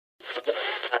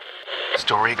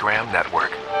Storygram Network.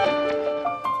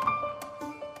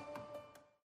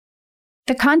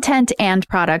 The content and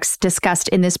products discussed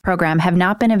in this program have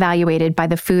not been evaluated by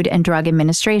the Food and Drug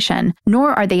Administration,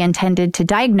 nor are they intended to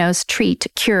diagnose, treat,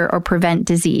 cure, or prevent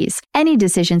disease. Any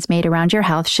decisions made around your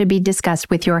health should be discussed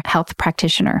with your health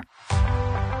practitioner.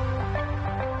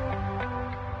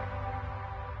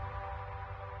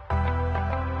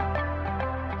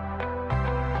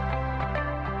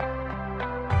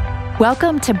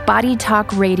 Welcome to Body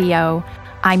Talk Radio.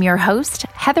 I'm your host,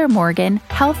 Heather Morgan,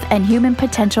 Health and Human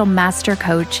Potential Master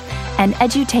Coach and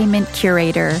Edutainment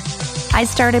Curator. I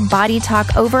started Body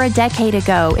Talk over a decade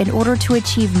ago in order to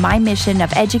achieve my mission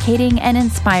of educating and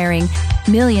inspiring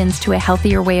millions to a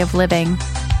healthier way of living.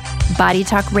 Body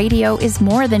Talk Radio is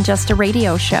more than just a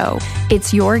radio show.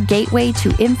 It's your gateway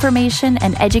to information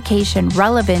and education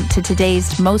relevant to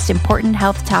today's most important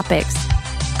health topics.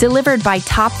 Delivered by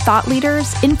top thought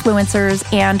leaders, influencers,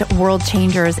 and world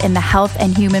changers in the health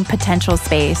and human potential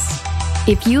space.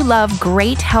 If you love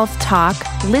great health talk,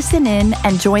 listen in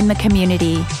and join the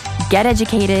community. Get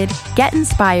educated, get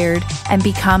inspired, and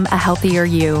become a healthier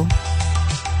you.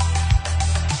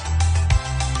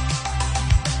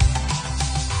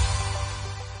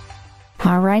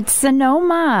 All right,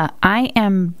 Sonoma, I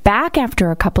am back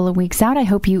after a couple of weeks out. I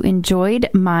hope you enjoyed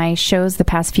my shows the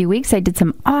past few weeks. I did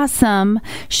some awesome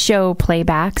show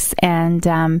playbacks, and,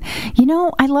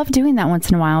 I love doing that once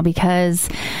in a while because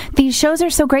these shows are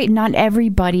so great. Not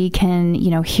everybody can,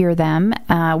 hear them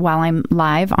while I'm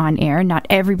live on air. Not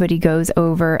everybody goes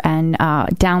over and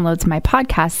downloads my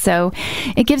podcast, so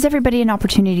it gives everybody an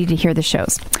opportunity to hear the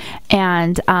shows.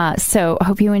 And so I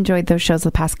hope you enjoyed those shows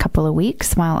the past couple of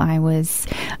weeks while I was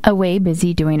away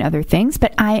busy doing other things,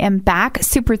 but I am back.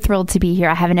 Super thrilled to be here.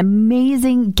 I have an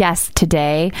amazing guest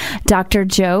today. Dr.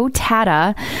 Joe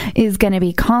Tata is going to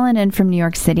be calling in from New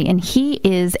York City, and he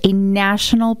is a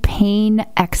national pain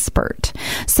expert.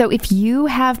 So if you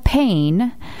have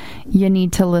pain, you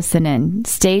need to listen in.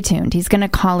 Stay tuned. He's going to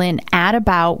call in at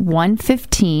about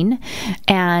 1:15,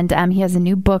 and he has a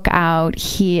new book out.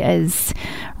 He is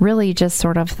really just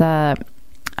sort of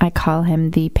I call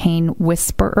him the pain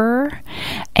whisperer,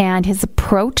 and his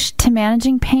approach to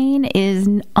managing pain is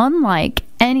unlike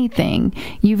anything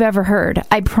you've ever heard.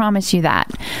 I promise you that.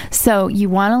 So you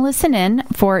want to listen in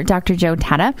for Dr. Joe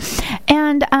Tata,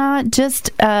 and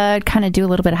just kind of do a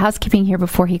little bit of housekeeping here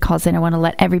before he calls in. I want to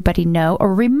let everybody know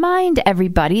or remind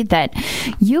everybody that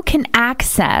you can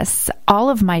access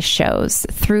all of my shows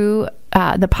through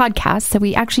the podcast. So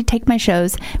we actually take my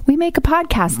shows, we make a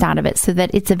podcast out of it so that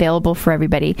it's available for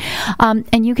everybody.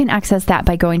 And you can access that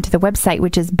by going to the website,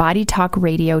 which is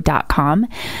bodytalkradio.com.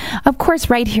 Of course,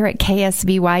 right here at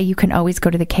KSVY, you can always go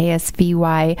to the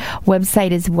KSVY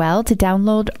website as well to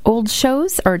download old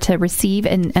shows or to receive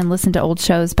and listen to old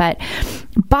shows. But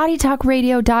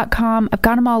bodytalkradio.com, I've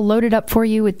got them all loaded up for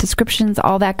you with descriptions,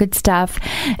 all that good stuff,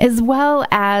 as well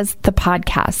as the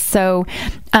podcast. So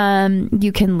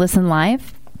you can listen live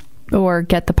or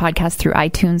get the podcast through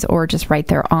iTunes or just right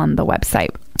there on the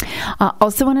website.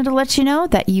 Also wanted to let you know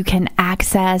that you can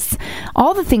access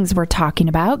all the things we're talking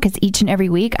about because each and every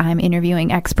week I'm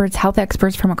interviewing experts, health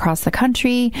experts from across the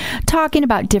country, talking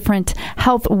about different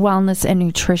health, wellness, and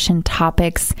nutrition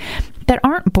topics that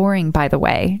aren't boring, by the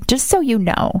way, just so you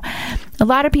know. A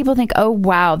lot of people think, oh,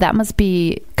 wow, that must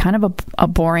be kind of a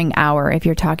boring hour if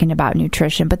you're talking about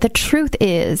nutrition. But the truth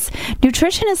is,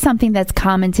 nutrition is something that's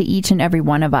common to each and every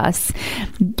one of us.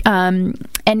 And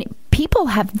people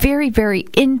have very, very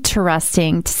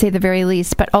interesting, to say the very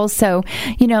least, but also,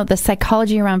 the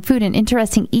psychology around food and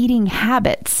interesting eating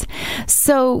habits.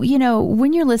 So,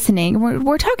 when you're listening,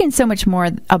 we're talking so much more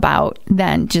about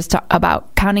than just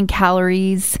about counting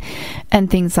calories and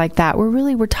things like that.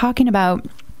 We're talking about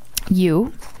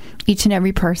you, each and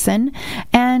every person,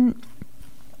 and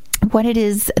what it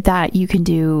is that you can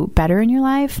do better in your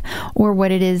life or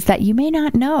what it is that you may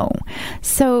not know.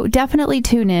 So definitely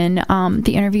tune in.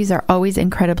 The interviews are always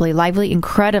incredibly lively,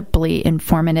 incredibly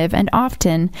informative, and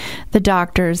often the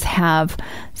doctors have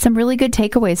some really good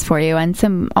takeaways for you and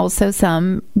some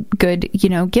good,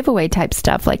 giveaway type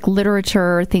stuff like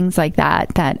literature, things like that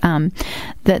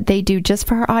they do just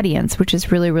for our audience, which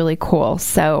is really, really cool.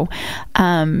 So,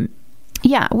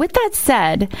 yeah, with that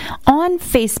said, on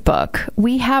Facebook,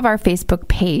 we have our Facebook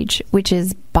page, which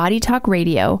is Body Talk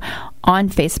Radio on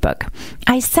Facebook.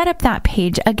 I set up that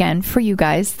page again for you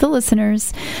guys, the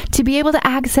listeners, to be able to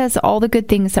access all the good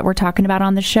things that we're talking about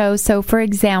on the show. So, for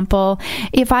example,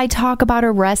 if I talk about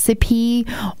a recipe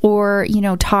or,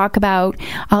 talk about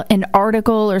an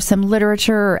article or some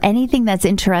literature or anything that's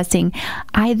interesting,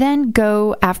 I then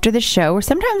go after the show or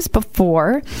sometimes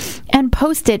before and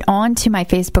post it onto my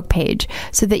Facebook page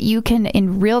so that you can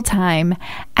in real time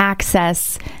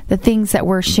access the things that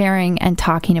we're sharing and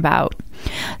talking about.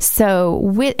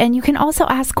 So, and you can also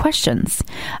ask questions.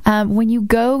 When you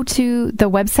go to the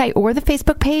website or the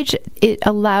Facebook page, it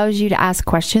allows you to ask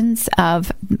questions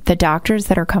of the doctors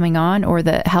that are coming on or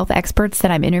the health experts that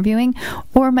I'm interviewing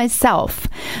or myself.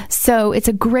 So it's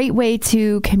a great way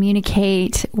to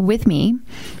communicate with me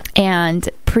and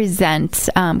present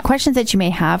questions that you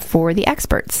may have for the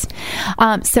experts.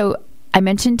 So I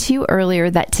mentioned to you earlier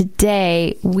that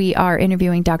today we are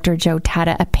interviewing Dr. Joe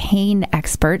Tata, a pain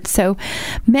expert. So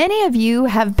many of you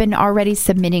have been already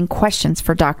submitting questions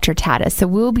for Dr. Tata. So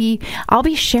I'll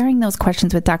be sharing those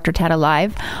questions with Dr. Tata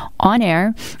live on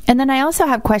air. And then I also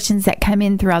have questions that come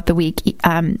in throughout the week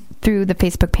through the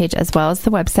Facebook page as well as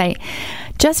the website,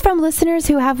 just from listeners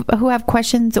who have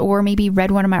questions or maybe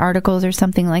read one of my articles or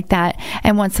something like that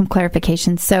and want some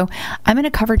clarification. So I'm going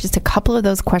to cover just a couple of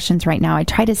those questions right now. I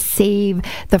try to save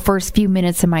the first few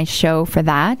minutes of my show for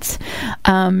that.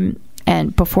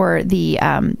 And before the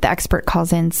expert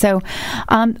calls in. So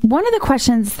one of the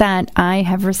questions that I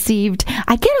have received,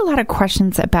 I get a lot of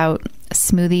questions about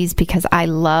smoothies because I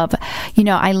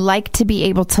like to be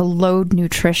able to load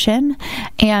nutrition,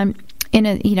 and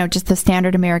in just the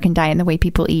standard American diet and the way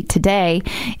people eat today,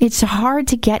 it's hard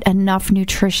to get enough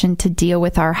nutrition to deal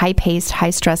with our high-paced,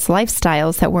 high-stress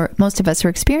lifestyles that most of us are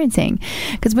experiencing.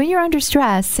 Because when you're under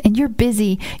stress and you're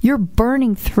busy, you're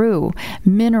burning through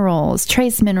minerals,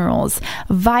 trace minerals,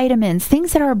 vitamins,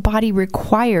 things that our body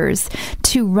requires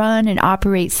to run and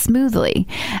operate smoothly.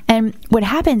 And what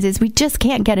happens is we just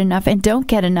can't get enough and don't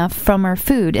get enough from our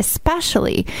food,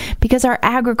 especially because our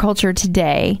agriculture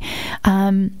today,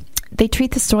 they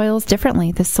treat the soils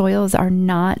differently. The soils are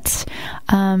not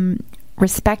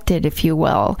respected, if you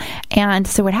will. And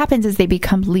so what happens is they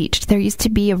become leached. There used to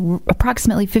be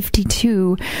approximately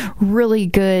 52 really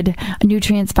good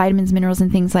nutrients, vitamins, minerals,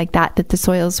 and things like that the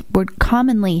soils would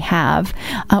commonly have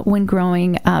when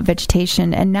growing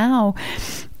vegetation. And now,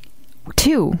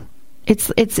 two.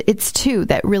 It's two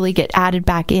that really get added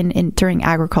back in during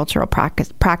agricultural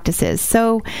practices.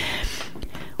 So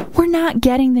we're not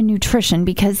getting the nutrition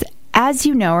because, as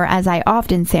you know, or as I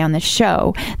often say on the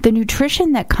show, the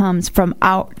nutrition that comes from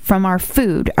our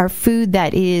food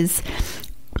that is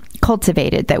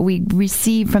cultivated, that we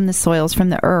receive from the soils, from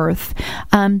the earth,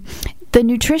 the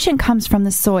nutrition comes from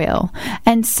the soil.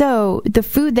 And so the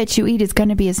food that you eat is going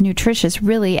to be as nutritious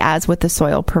really as what the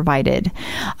soil provided.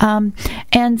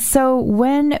 And so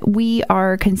when we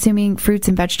are consuming fruits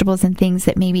and vegetables and things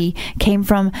that maybe came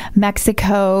from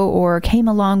Mexico or came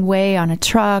a long way on a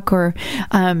truck or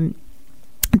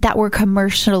that were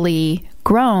commercially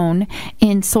grown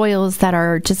in soils that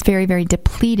are just very, very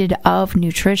depleted of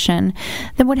nutrition,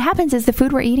 then what happens is the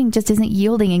food we're eating just isn't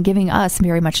yielding and giving us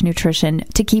very much nutrition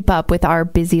to keep up with our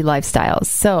busy lifestyles.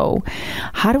 So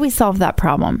how do we solve that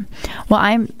problem? Well,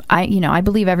 I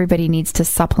believe everybody needs to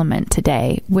supplement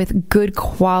today with good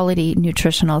quality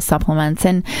nutritional supplements.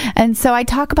 And so I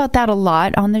talk about that a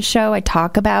lot on the show. I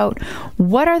talk about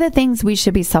what are the things we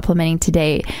should be supplementing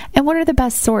today and what are the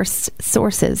best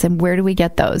sources and where do we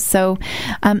get those? So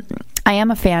I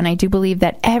am a fan. I do believe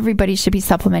that everybody should be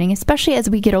supplementing, especially as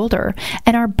we get older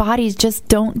and our bodies just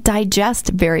don't digest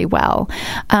very well.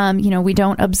 We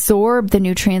don't absorb the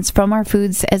nutrients from our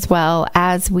foods as well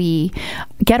as we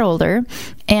get older,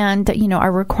 and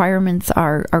our requirements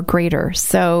are greater.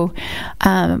 So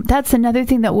that's another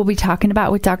thing that we'll be talking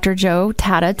about with Dr. Joe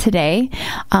Tata today.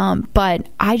 But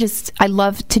I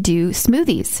love to do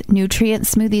smoothies. Nutrient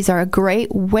smoothies are a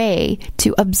great way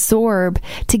to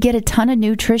get a ton of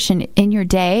nutrition in your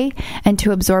day and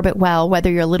to absorb it well,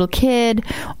 whether you're a little kid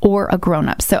or a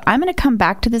grown-up. So I'm going to come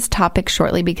back to this topic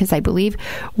shortly because I believe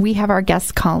we have our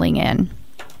guests calling in.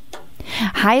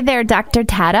 Hi there, Dr.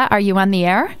 Tata. Are you on the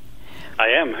air? I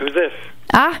am. Who's this?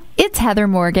 It's Heather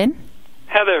Morgan.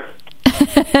 Heather.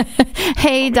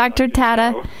 Hey, Dr.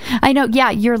 Tata. I know.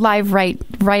 Yeah, you're live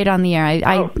right on the air.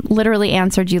 I literally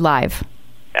answered you live.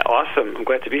 Awesome. I'm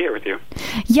glad to be here with you.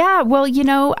 Yeah, well,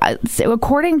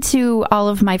 according to all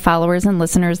of my followers and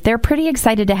listeners, they're pretty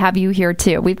excited to have you here,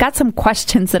 too. We've got some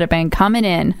questions that have been coming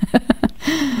in.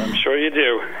 I'm sure you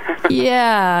do.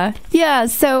 Yeah.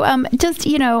 So just,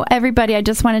 everybody, I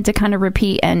just wanted to kind of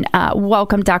repeat and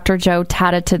welcome Dr. Joe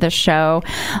Tata to the show.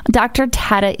 Dr.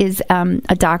 Tata is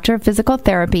a doctor of physical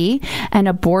therapy and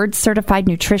a board-certified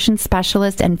nutrition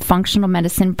specialist and functional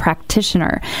medicine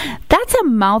practitioner. That's a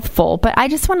mouthful, but I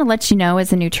just want to let you know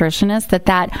as a nutritionist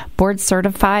that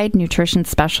board-certified nutrition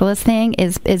specialist thing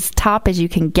is top as you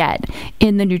can get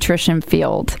in the nutrition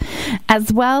field,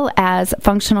 as well as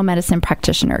functional medicine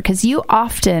practitioner, because you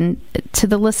often, to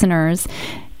the listeners,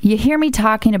 you hear me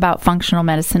talking about functional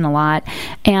medicine a lot,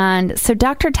 and so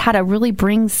Dr. Tata really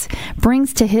brings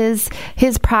to his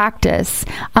practice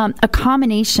a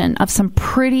combination of some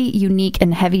pretty unique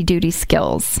and heavy-duty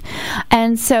skills.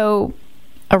 And so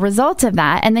a result of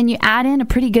that, and then you add in a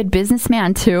pretty good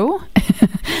businessman too,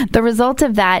 the result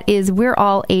of that is we're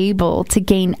all able to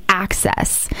gain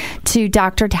access to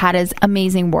Dr. Tata's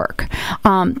amazing work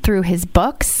through his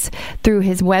books, through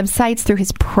his websites, through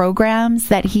his programs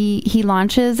that he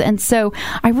launches. And so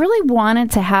I really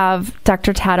wanted to have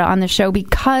Dr. Tata on the show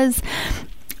because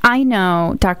I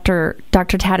know, Dr.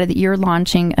 Tata, that you're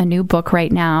launching a new book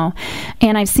right now,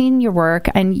 and I've seen your work,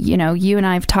 and you and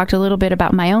I have talked a little bit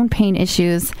about my own pain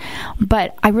issues,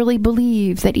 but I really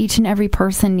believe that each and every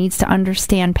person needs to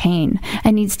understand pain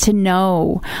and needs to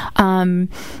know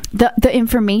the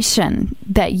information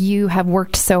that you have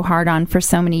worked so hard on for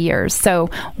so many years.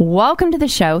 So welcome to the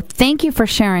show. Thank you for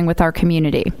sharing with our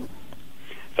community.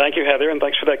 Thank you, Heather, and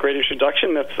thanks for that great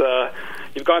introduction. That's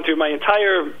you've gone through my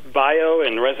entire bio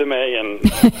and resume and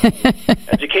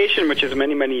education, which is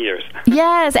many, many years.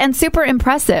 Yes, and super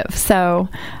impressive. So,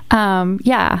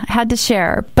 had to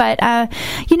share. But,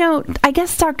 I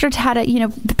guess, Dr. Tata,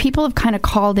 the people have kind of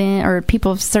called in, or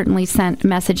people have certainly sent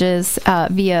messages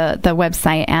via the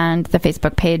website and the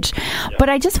Facebook page. Yeah. But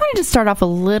I just wanted to start off a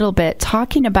little bit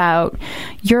talking about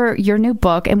your new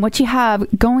book and what you have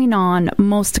going on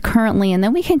most currently, and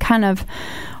then we can kind of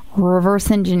reverse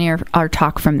engineer our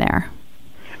talk from there.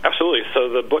 Absolutely. So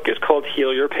the book is called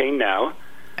Heal Your Pain Now.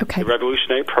 Okay. The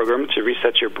revolutionary program to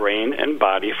reset your brain and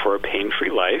body for a pain-free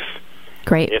life.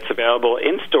 Great. It's available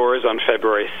in stores on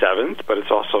February 7th, but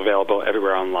it's also available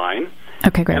everywhere online.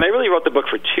 Okay, great. And I really wrote the book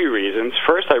for two reasons.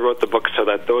 First, I wrote the book so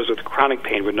that those with chronic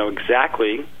pain would know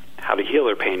exactly how to heal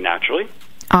their pain naturally.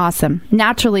 Awesome.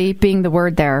 Naturally being the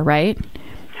word there, right?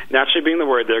 Naturally being the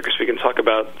word there, because we can talk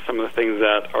about some of the things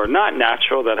that are not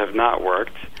natural, that have not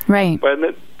worked. Right. But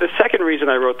the second reason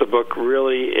I wrote the book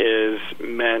really is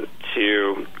meant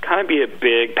to kind of be a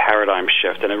big paradigm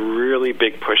shift and a really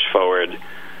big push forward,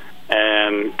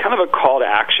 and kind of a call to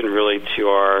action really to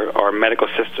our medical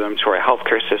system, to our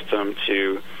healthcare system,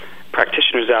 to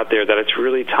practitioners out there, that it's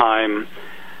really time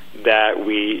that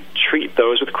we treat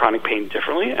those with chronic pain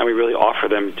differently, and we really offer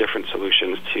them different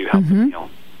solutions to help them heal.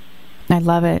 I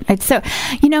love it. It's so,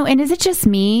 and is it just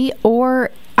me,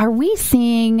 or are we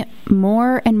seeing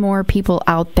more and more people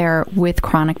out there with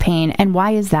chronic pain, and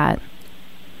why is that?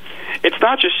 It's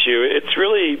not just you. It's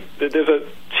really, there's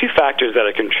two factors that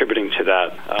are contributing to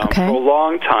that. Okay. For a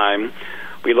long time,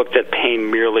 we looked at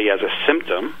pain merely as a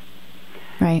symptom.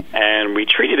 Right. And we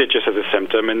treated it just as a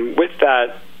symptom, and with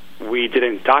that, we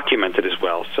didn't document it as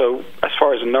well. So as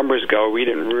far as numbers go, we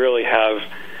didn't really have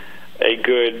a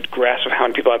good grasp of how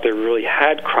many people out there really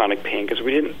had chronic pain, because we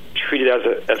didn't treat it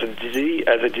as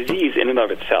a disease in and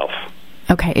of itself.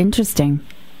 Okay, interesting.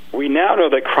 We now know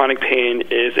that chronic pain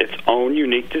is its own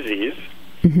unique disease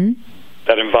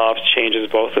that involves changes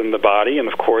both in the body and,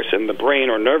 of course, in the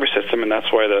brain or nervous system, and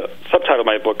that's why the subtitle of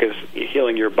my book is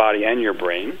Healing Your Body and Your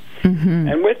Brain.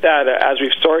 And with that, as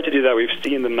we've started to do that, we've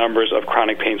seen the numbers of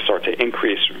chronic pain start to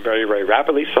increase very, very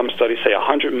rapidly. Some studies say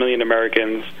 100 million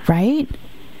Americans. Right.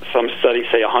 Some studies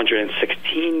say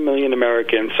 116 million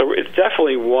Americans. So it's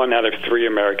definitely 1 out of 3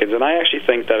 Americans. And I actually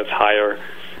think that it's higher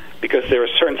because there are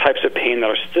certain types of pain that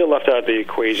are still left out of the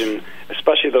equation,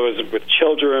 especially those with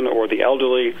children or the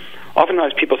elderly.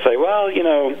 Oftentimes people say, well,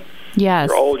 yes,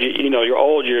 you're old, you're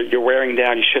old, you're wearing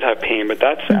down, you should have pain. But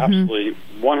that's absolutely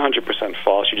 100%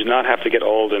 false. You do not have to get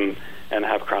old and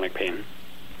have chronic pain.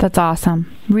 That's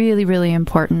awesome. Really, really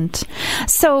important.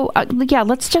 So,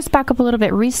 let's just back up a little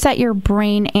bit. Reset your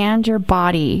brain and your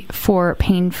body for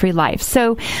pain-free life.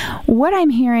 So, what I'm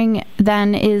hearing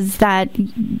then is that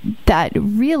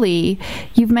really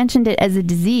you've mentioned it as a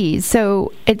disease.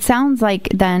 So, it sounds like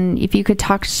then if you could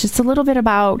talk just a little bit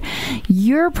about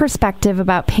your perspective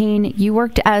about pain. You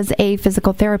worked as a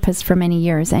physical therapist for many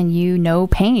years, and you know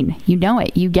pain. You know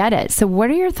it. You get it. So,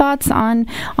 what are your thoughts on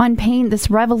pain?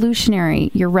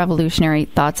 Your revolutionary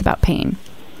thoughts about pain?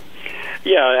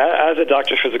 Yeah, as a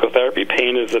doctor of physical therapy,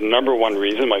 pain is the number one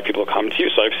reason why people come to you.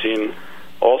 So I've seen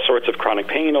all sorts of chronic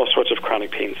pain, all sorts of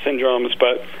chronic pain syndromes.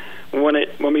 But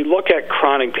when we look at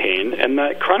chronic pain, and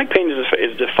that chronic pain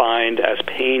is defined as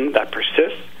pain that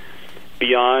persists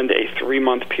beyond a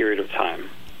 3-month period of time.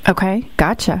 Okay,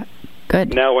 gotcha.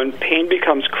 Good. Now, when pain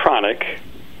becomes chronic,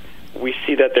 we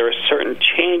see that there are certain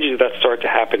changes that start to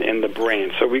happen in the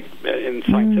brain. So in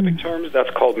scientific terms, that's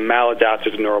called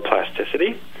maladaptive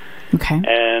neuroplasticity. Okay.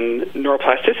 And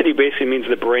neuroplasticity basically means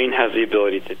the brain has the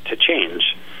ability to change.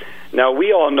 Now,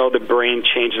 we all know the brain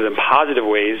changes in positive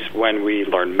ways when we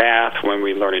learn math, when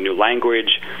we learn a new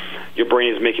language. Your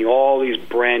brain is making all these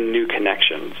brand new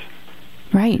connections.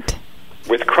 Right.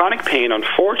 With chronic pain,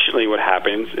 unfortunately, what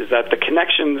happens is that the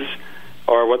connections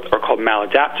are what are called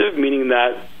maladaptive, meaning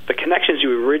that the connections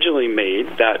you originally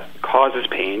made that causes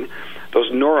pain,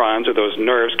 those neurons or those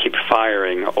nerves keep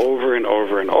firing over and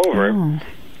over and over. Oh.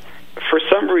 For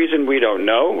some reason we don't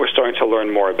know. We're starting to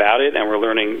learn more about it, and we're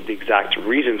learning the exact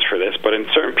reasons for this. But in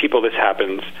certain people, this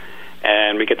happens,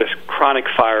 and we get this chronic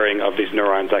firing of these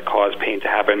neurons that cause pain to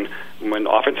happen when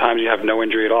oftentimes you have no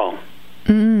injury at all.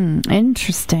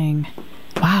 Interesting.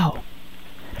 Wow.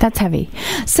 That's heavy.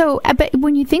 So, but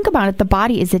when you think about it, the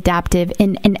body is adaptive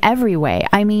in every way.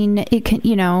 I mean, it can,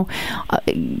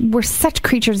 we're such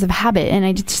creatures of habit, and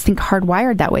I just think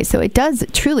hardwired that way. So it does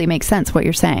truly make sense what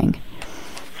you're saying.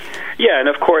 Yeah, and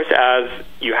of course, as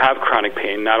you have chronic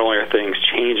pain, not only are things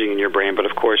changing in your brain, but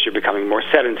of course you're becoming more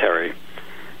sedentary.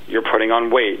 You're putting on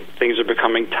weight. Things are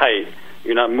becoming tight.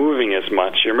 You're not moving as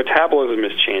much. Your metabolism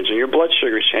is changing. Your blood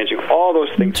sugar is changing. All those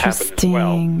things happen as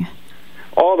well.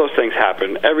 All those things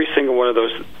happen. Every single one of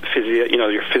those,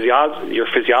 your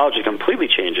physiology completely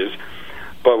changes.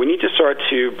 But we need to start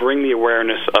to bring the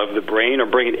awareness of the brain or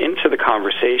bring it into the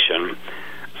conversation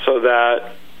so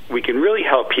that we can really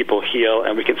help people heal,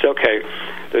 and we can say, okay,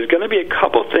 there's going to be a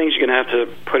couple things you're going to have to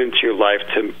put into your life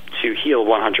to heal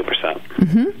 100%.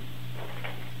 Mm-hmm.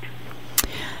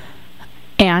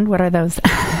 And what are those?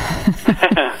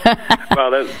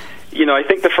 Well, I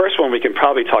think the first one we can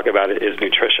probably talk about is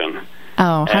nutrition.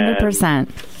 Oh, 100%.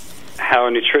 How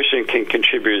nutrition can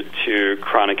contribute to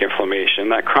chronic inflammation.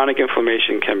 That chronic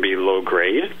inflammation can be low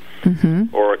grade,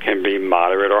 or it can be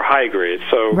moderate or high grade.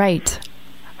 So, right.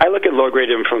 I look at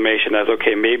low-grade inflammation as,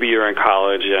 okay, maybe you're in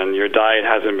college and your diet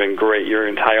hasn't been great your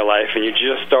entire life, and you're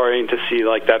just starting to see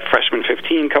like that freshman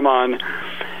 15 come on,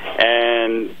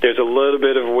 and there's a little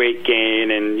bit of weight gain,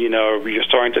 and you're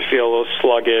starting to feel a little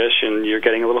sluggish, and you're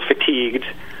getting a little fatigued,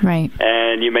 right?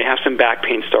 And you may have some back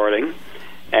pain starting,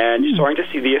 and you're starting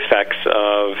to see the effects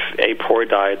of a poor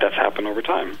diet that's happened over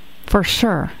time. For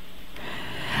sure.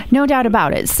 No doubt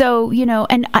about it. So,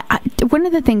 and one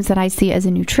of the things that I see as a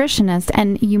nutritionist,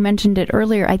 and you mentioned it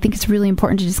earlier, I think it's really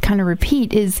important to just kind of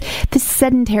repeat, is this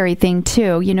sedentary thing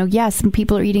too. Yes, some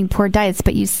people are eating poor diets,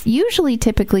 but you usually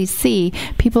typically see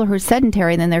people who are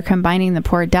sedentary, then they're combining the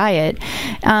poor diet.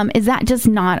 Is that just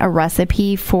not a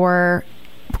recipe for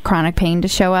chronic pain to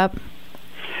show up?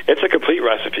 It's a complete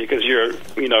recipe because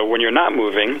when you're not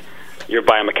moving, your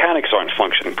biomechanics aren't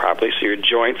functioning properly, so your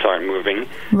joints aren't moving.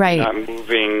 Right. You're not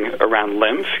moving around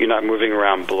lymph. You're not moving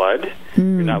around blood.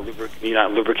 You're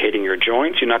not lubricating your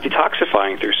joints. You're not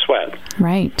detoxifying through sweat.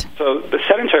 Right. So the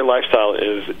sedentary lifestyle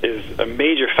is a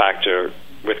major factor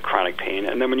with chronic pain.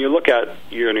 And then when you look at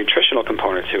your nutritional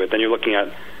component to it, then you're looking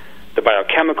at the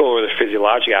biochemical or the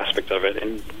physiologic aspect of it.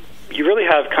 And you really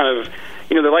have kind of,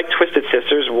 they're like twisted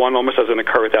sisters. One almost doesn't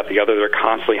occur without the other. They're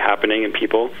constantly happening in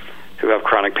people who have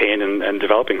chronic pain and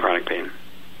developing chronic pain.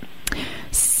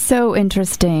 So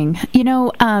interesting.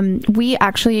 We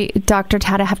actually, Dr.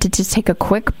 Tata, have to just take a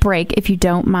quick break if you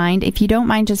don't mind. If you don't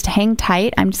mind, just hang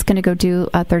tight. I'm just going to go do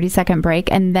a 30-second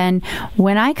break. And then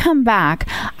when I come back,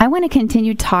 I want to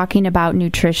continue talking about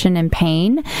nutrition and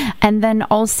pain. And then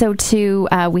also,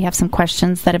 we have some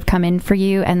questions that have come in for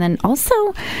you. And then also,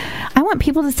 I want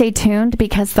people to stay tuned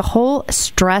because the whole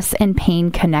stress and pain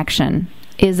connection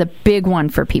is a big one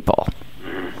for people.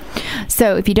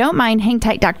 So if you don't mind, hang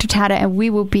tight, Dr. Tata, and we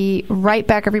will be right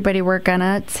back, everybody. We're going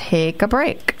to take a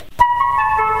break.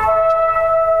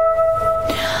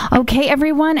 Okay,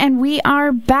 everyone, and we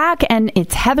are back, and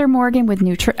it's Heather Morgan with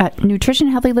Nutrition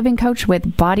Healthy Living Coach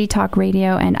with Body Talk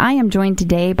Radio, and I am joined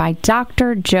today by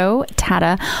Dr. Joe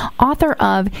Tata, author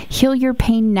of Heal Your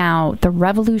Pain Now, the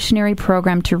revolutionary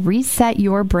program to reset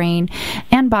your brain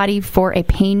and body for a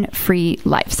pain-free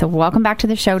life. So welcome back to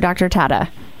the show, Dr. Tata.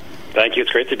 Thank you.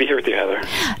 It's great to be here with you, Heather.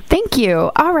 Thank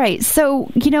you. All right. So,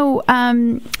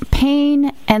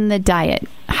 pain and the diet,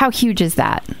 how huge is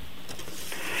that?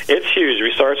 It's huge.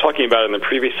 We started talking about it in the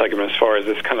previous segment as far as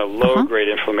this kind of low-grade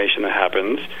inflammation that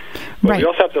happens. But we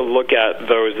also have to look at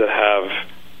those that have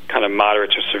kind of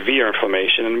moderate to severe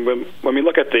inflammation. And when we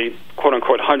look at the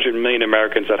quote-unquote 100 million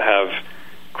Americans that have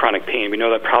chronic pain, we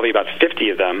know that probably about 50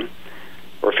 of them,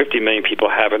 or 50 million people,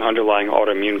 have an underlying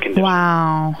autoimmune condition.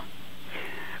 Wow.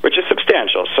 Which is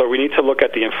substantial. So we need to look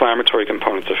at the inflammatory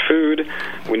components of food.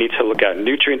 We need to look at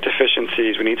nutrient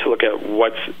deficiencies. We need to look at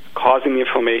what's causing the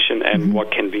inflammation and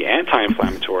what can be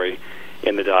anti-inflammatory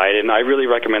in the diet. And I really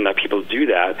recommend that people do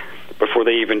that before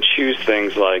they even choose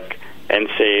things like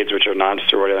NSAIDs, which are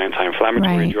non-steroidal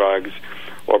anti-inflammatory drugs,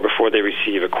 or before they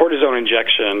receive a cortisone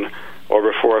injection, or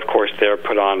before, of course, they're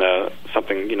put on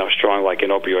something strong like an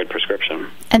opioid prescription.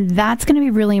 And that's going to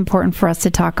be really important for us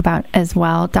to talk about as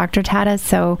well, Dr. Tata.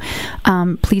 So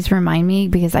please remind me,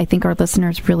 because I think our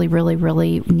listeners really, really,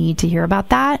 really need to hear about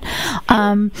that.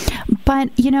 But,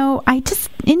 I just,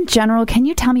 in general, can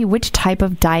you tell me which type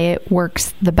of diet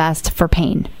works the best for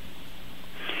pain?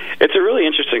 It's a really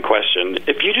interesting question.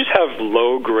 If you just have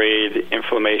low-grade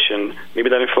inflammation, maybe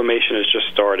that inflammation is just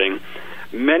starting,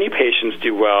 many patients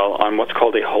do well on what's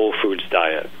called a whole foods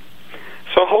diet.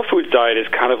 So a whole foods diet is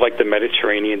kind of like the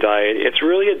Mediterranean diet. It's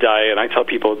really a diet, and I tell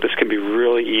people this can be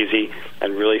really easy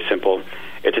and really simple.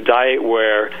 It's a diet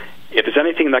where if there's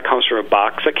anything that comes from a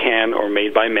box, a can, or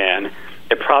made by man,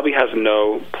 it probably has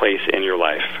no place in your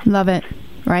life. Love it,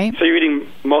 right? So you're eating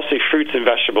mostly fruits and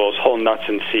vegetables, whole nuts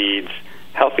and seeds,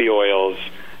 healthy oils.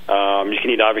 You can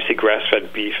eat, obviously,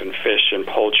 grass-fed beef and fish and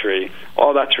poultry.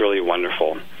 All that's really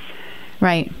wonderful.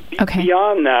 Right. Okay.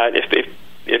 Beyond that,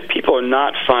 if people are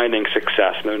not finding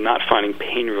success and they're not finding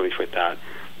pain relief with that,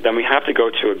 then we have to go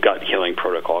to a gut healing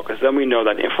protocol, because then we know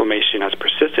that inflammation has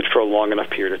persisted for a long enough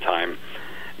period of time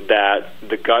that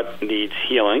the gut needs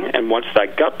healing, and once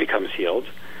that gut becomes healed,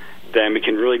 then we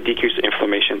can really decrease the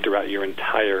inflammation throughout your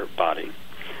entire body.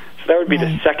 So that would be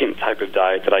the second type of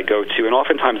diet that I go to, and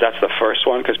oftentimes that's the first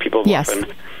one, because people often,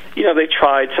 they've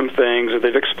tried some things or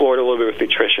they've explored a little bit with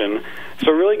nutrition.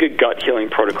 So a really good gut healing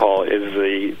protocol is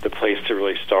the place to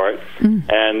really start.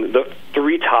 And the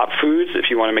three top foods, if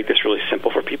you want to make this really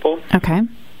simple for people,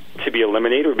 to be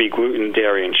eliminated would be gluten,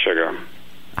 dairy, and sugar.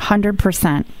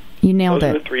 100%. You nailed it.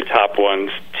 Those are the three top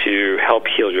ones to help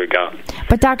heal your gut.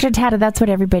 But Dr. Tata, that's what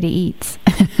everybody eats.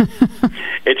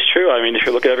 It's true. I mean, if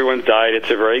you look at everyone's diet, it's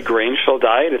a very grain-filled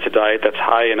diet. It's a diet that's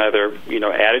high in either,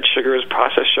 added sugars,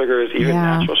 processed sugars, even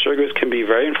natural sugars can be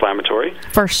very inflammatory.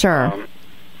 For sure.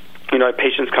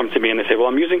 Patients come to me and they say, well,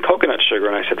 I'm using coconut sugar.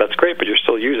 And I said, that's great, but you're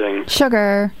still using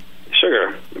sugar,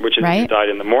 which is in your diet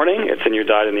in the morning, it's in your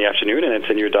diet in the afternoon, and it's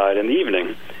in your diet in the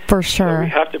evening. For sure. So we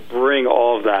have to bring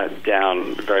all of that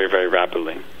down very, very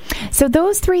rapidly. So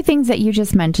those three things that you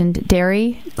just mentioned,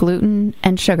 dairy, gluten,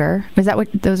 and sugar, is that what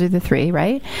those are the three,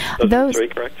 right? Those are the three,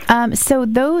 correct. So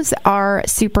those are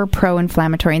super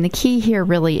pro-inflammatory, and the key here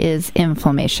really is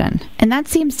inflammation. And that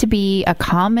seems to be a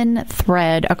common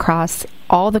thread across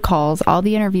all the calls, all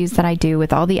the interviews that I do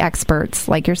with all the experts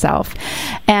like yourself.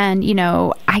 And,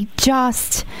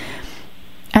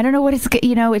 I don't know what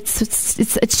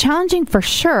it's challenging for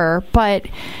sure, but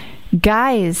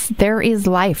guys, there is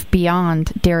life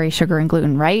beyond dairy, sugar, and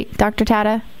gluten, right, Dr.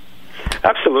 Tata?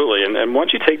 Absolutely. And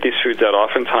once you take these foods out,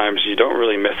 oftentimes you don't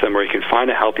really miss them, or you can find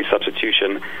a healthy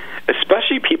substitution,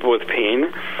 especially people with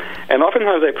pain. And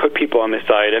oftentimes I put people on this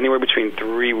diet anywhere between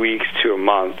 3 weeks to a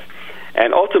month.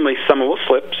 And ultimately, someone will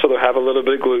slip, so they'll have a little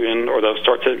bit of gluten, or they'll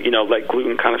start to, let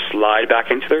gluten kind of slide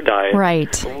back into their diet. Right.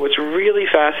 But what's really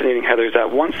fascinating, Heather, is that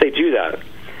once they do that,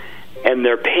 and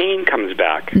their pain comes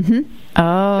back, they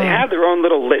have their own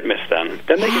little litmus then.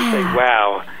 Then they can say,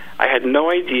 wow, I had no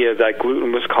idea that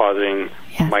gluten was causing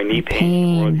my knee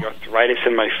pain or the arthritis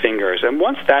in my fingers. And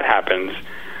once that happens,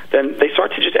 then they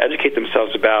start to just educate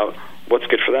themselves about what's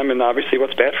good for them and obviously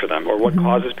what's bad for them, or what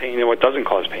causes pain and what doesn't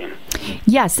cause pain.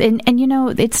 Yes, and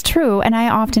it's true, and I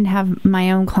often have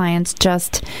my own clients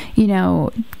just,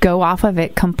 go off of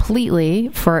it completely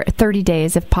for 30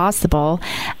 days if possible,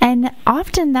 and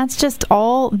often that's just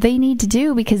all they need to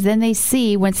do, because then they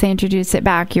see, once they introduce it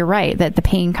back, you're right, that the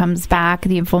pain comes back,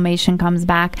 the inflammation comes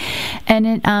back, and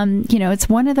it, it's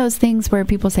one of those things where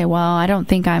people say, well, I don't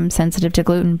think I'm sensitive to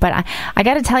gluten, but I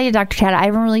got to tell you, Dr. Tata, I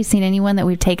haven't really seen anyone that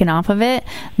we've taken off of it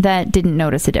that didn't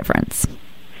notice a difference.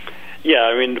 Yeah,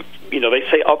 I mean, they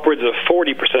say upwards of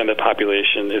 40% of the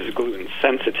population is gluten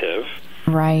sensitive.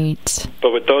 Right.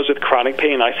 But with those with chronic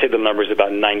pain, I say the number is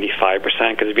about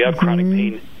 95%, because if you have chronic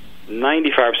pain,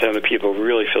 95% of the people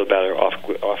really feel better off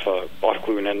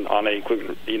gluten and on a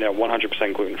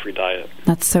 100% gluten-free diet.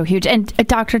 That's so huge. And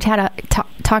Dr. Tata,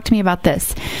 talk to me about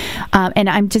this. And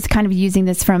I'm just kind of using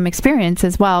this from experience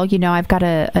as well. I've got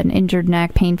an injured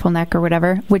neck, painful neck or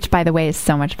whatever, which, by the way, is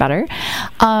so much better.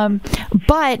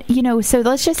 But, so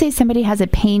let's just say somebody has a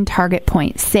pain target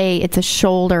point. Say it's a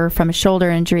shoulder, from a shoulder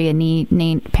injury, a knee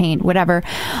pain, whatever.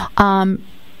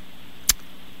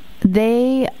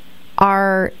 They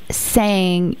are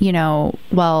saying,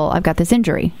 well, I've got this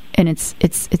injury and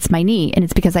it's my knee, and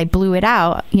it's because I blew it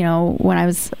out, when I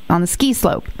was on the ski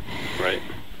slope. Right.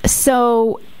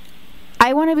 So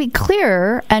I want to be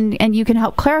clear, and you can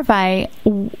help clarify.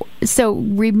 So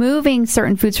removing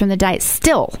certain foods from the diet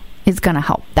still is going to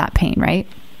help that pain, right?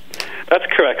 That's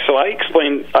correct. So I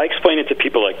explain it to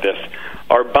people like this.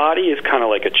 Our body is kind of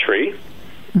like a tree.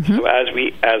 Mm-hmm. So as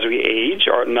we age,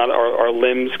 our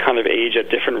limbs kind of age at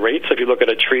different rates. So if you look at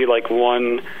a tree, like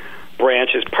one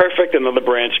branch is perfect, and another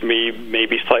branch may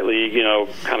be slightly,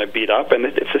 kind of beat up. And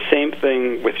it's the same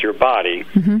thing with your body.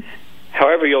 Mm-hmm.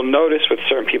 However, you'll notice with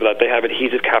certain people that they have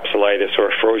adhesive capsulitis or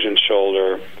a frozen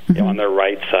shoulder on their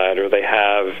right side, or they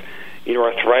have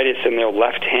arthritis in their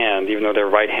left hand, even though they're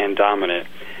right-hand dominant.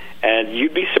 And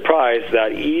you'd be surprised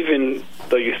that even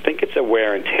though you think it's a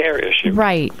wear and tear issue,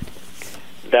 right,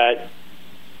 that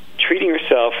treating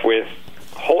yourself with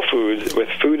whole foods, with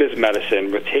food as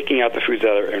medicine, with taking out the foods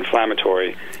that are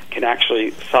inflammatory, can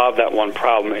actually solve that one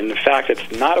problem. And in fact,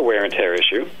 it's not a wear and tear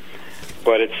issue,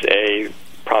 but it's a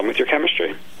problem with your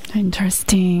chemistry.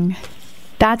 Interesting.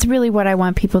 That's really what I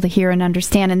want people to hear and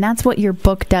understand. And that's what your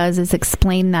book does, is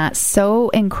explain that so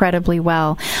incredibly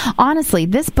well. Honestly,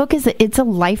 this book it's a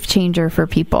life changer for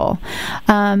people.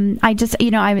 I just,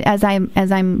 as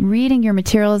I'm reading your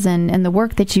materials and the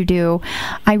work that you do,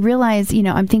 I realize,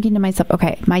 I'm thinking to myself,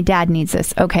 okay, my dad needs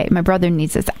this. Okay, my brother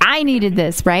needs this. I needed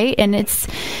this, right? And it's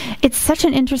such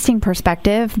an interesting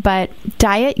perspective. But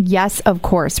diet, yes, of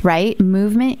course, right?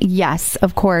 Movement, yes,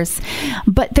 of course.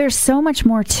 But there's so much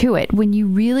more to it. When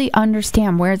you really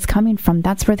understand where it's coming from,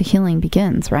 that's where the healing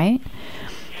begins, right?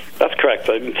 That's correct.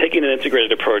 So I'm taking an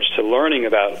integrated approach to learning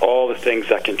about all the things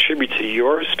that contribute to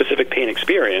your specific pain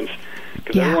experience,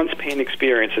 because everyone's pain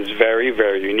experience is very,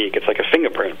 very unique. It's like a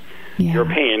fingerprint. Yeah. Your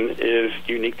pain is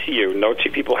unique to you. No two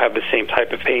people have the same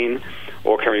type of pain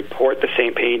or can report the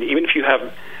same pain. Even if you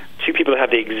have two people that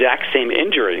have the exact same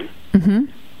injury,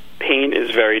 pain is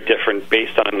very different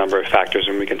based on a number of factors,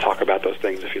 and we can talk about those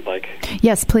things if you'd like.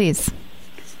 Yes, please.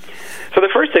 So the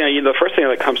first thing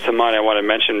that comes to mind I want to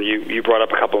mention, you brought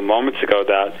up a couple of moments ago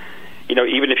that,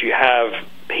 even if you have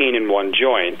pain in one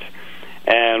joint,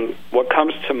 and what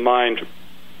comes to mind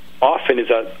often is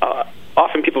that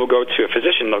often people will go to a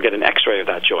physician, they'll get an x-ray of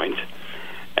that joint,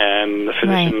 and the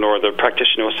physician or the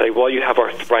practitioner will say, well, you have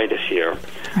arthritis here,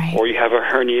 or you have a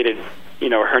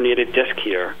herniated disc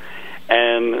here.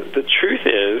 And the truth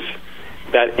is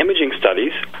that imaging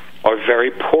studies are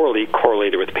very poorly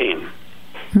correlated with pain.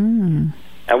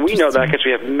 And we know that because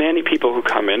we have many people who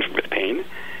come in with pain,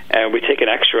 and we take an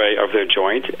x-ray of their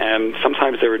joint, and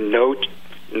sometimes there are no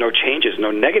changes,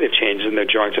 no negative changes in their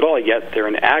joints at all, yet they're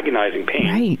in agonizing pain.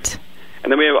 Right.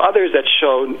 And then we have others that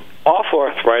show awful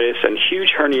arthritis and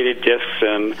huge herniated discs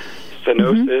and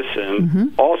stenosis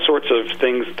and all sorts of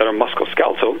things that are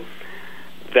musculoskeletal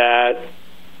that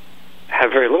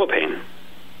have very little pain.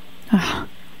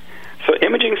 So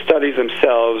imaging studies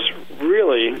themselves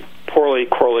really poorly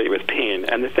correlate with pain.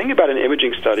 And the thing about an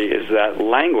imaging study is that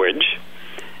language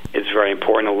is very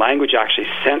important. And language actually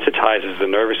sensitizes the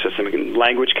nervous system.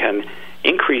 Language can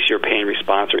increase your pain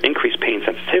response or increase pain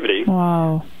sensitivity.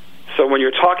 Wow. So when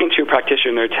you're talking to a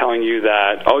practitioner, they're telling you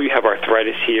that, oh, you have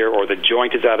arthritis here, or the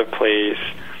joint is out of place,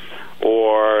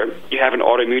 or you have an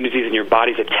autoimmune disease and your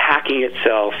body's attacking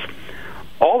itself,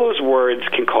 all those words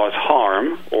can cause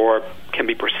harm or can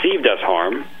be perceived as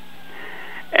harm.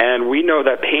 And we know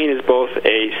that pain is both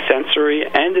a sensory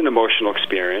and an emotional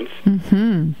experience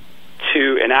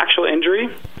to an actual injury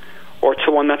or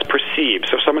to one that's perceived.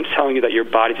 So if someone's telling you that your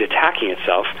body's attacking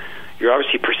itself, you're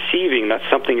obviously perceiving that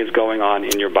something is going on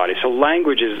in your body. So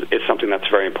language is something that's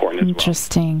very important as well.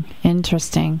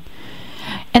 Interesting.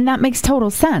 And that makes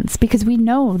total sense because we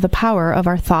know the power of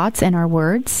our thoughts and our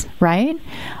words, right?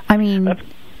 I mean...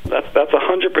 That's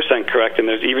 100% correct, and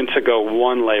there's even to go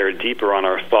one layer deeper on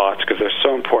our thoughts because they're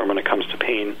so important when it comes to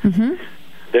pain.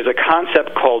 There's a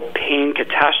concept called pain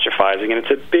catastrophizing, and it's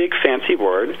a big fancy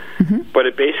word, but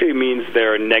it basically means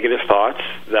there are negative thoughts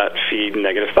that feed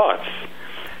negative thoughts.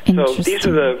 So these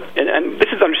are and this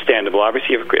is understandable.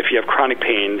 Obviously, if you have chronic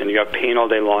pain and you have pain all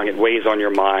day long, it weighs on your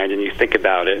mind and you think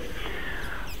about it.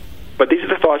 But these are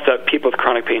the thoughts that people with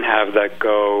chronic pain have that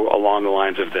go along the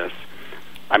lines of this.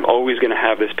 I'm always going to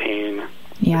have this pain.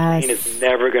 Yes. This pain is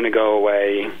never going to go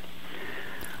away.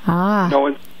 No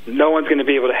one's going to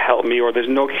be able to help me, or there's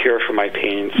no cure for my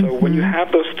pain. So when you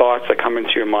have those thoughts that come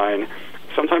into your mind,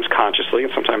 sometimes consciously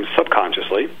and sometimes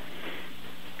subconsciously,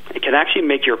 it can actually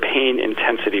make your pain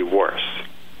intensity worse.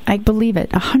 I believe it,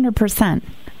 100%.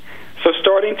 So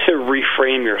starting to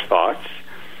reframe your thoughts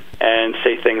and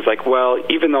say things like, well,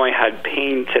 even though I had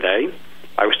pain today,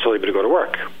 I was still able to go to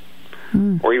work.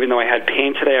 Or even though I had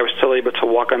pain today, I was still able to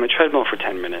walk on the treadmill for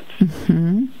 10 minutes.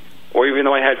 Or even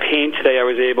though I had pain today, I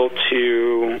was able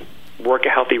to work a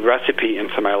healthy recipe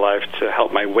into my life to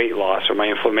help my weight loss or my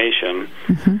inflammation.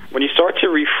 When you start to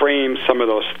reframe some of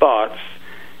those thoughts,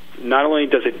 not only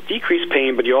does it decrease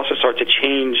pain, but you also start to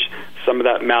change some of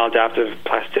that maladaptive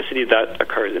plasticity that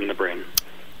occurs in the brain.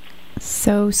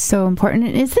 So important.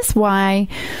 And is this why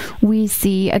we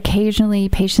see occasionally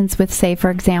patients with, say, for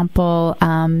example,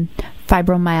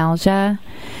 fibromyalgia?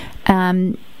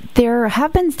 There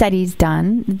have been studies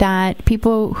done that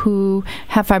people who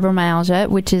have fibromyalgia,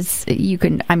 which is,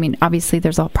 obviously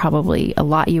there's probably a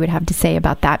lot you would have to say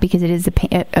about that because it is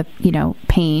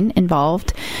pain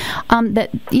involved.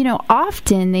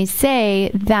 Often they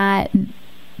say that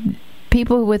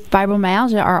people with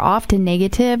fibromyalgia are often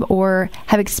negative or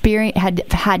have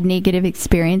had negative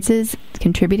experiences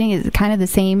contributing. Is it kind of the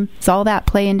same? Does all that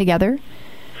play in together?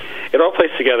 It all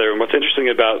plays together, and what's interesting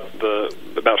about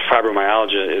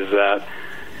fibromyalgia is that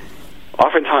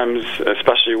oftentimes,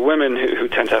 especially women who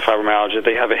tend to have fibromyalgia,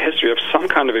 they have a history of some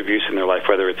kind of abuse in their life,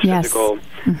 whether it's physical,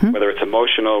 whether it's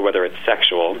emotional, whether it's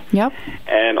sexual. Yep.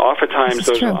 And oftentimes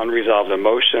those are unresolved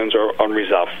emotions or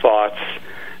unresolved thoughts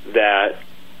that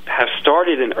have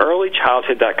started in early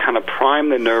childhood that kind of prime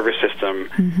the nervous system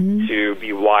to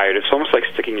be wired. It's almost like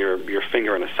sticking your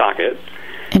finger in a socket.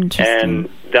 And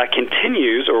that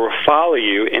continues or will follow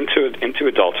you into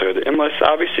adulthood unless,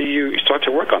 obviously, you start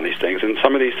to work on these things. And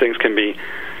some of these things can be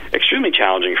extremely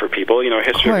challenging for people. A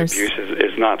history of abuse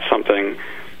is not something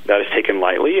that is taken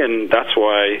lightly, and that's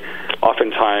why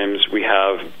oftentimes we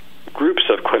have groups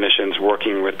of clinicians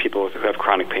working with people who have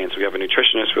chronic pain. So we have a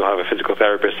nutritionist, we'll have a physical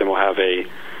therapist, and we'll have a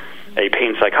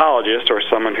pain psychologist or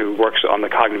someone who works on the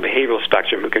cognitive behavioral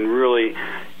spectrum who can really,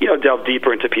 delve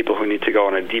deeper into people who need to go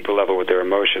on a deeper level with their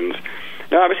emotions.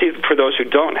 Now, obviously, for those who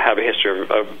don't have a history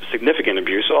of significant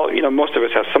abuse, most of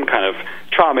us have some kind of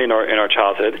trauma in our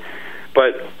childhood.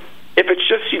 But if it's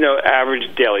just,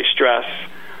 average daily stress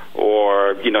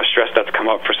or, stress that's come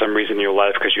up for some reason in your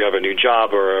life because you have a new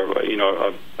job or,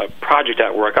 a project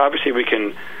at work, obviously we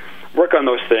can work on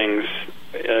those things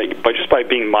but just by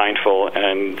being mindful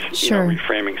and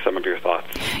reframing some of your thoughts.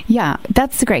 Yeah,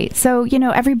 that's great. So,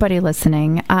 everybody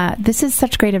listening, this is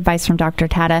such great advice from Dr.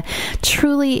 Tata.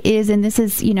 Truly is, and this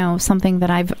is, something that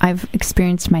I've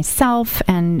experienced myself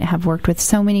and have worked with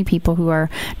so many people who are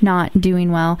not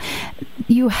doing well.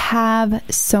 You have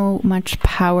so much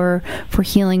power for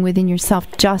healing within yourself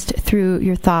just through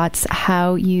your thoughts,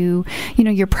 how your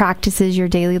practices, your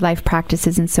daily life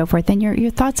practices and so forth. And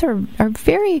your thoughts are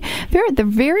very,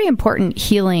 very important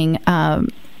healing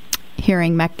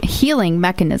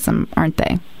mechanism, aren't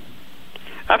they?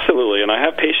 Absolutely. And I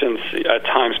have patients at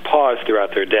times pause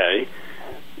throughout their day,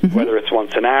 whether it's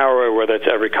once an hour or whether it's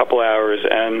every couple hours.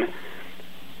 And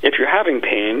if you're having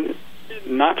pain,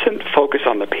 not to focus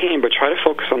on the pain, but try to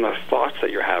focus on the thoughts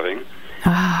that you're having.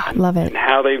 Love it. And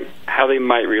how they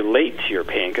might relate to your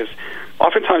pain. Because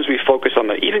oftentimes we focus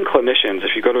on even clinicians,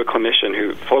 if you go to a clinician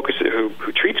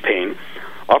who treats pain,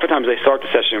 oftentimes they start the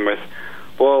session with,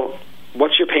 well,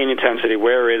 what's your pain intensity?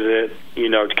 Where is it?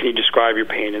 Can you describe your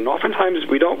pain? And oftentimes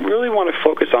we don't really want to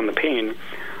focus on the pain.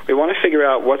 We want to figure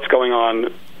out what's going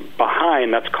on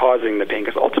behind that's causing the pain.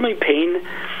 Because ultimately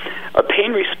a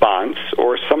pain response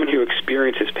or someone who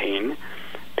experiences pain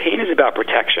is about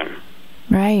protection.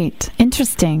 Right.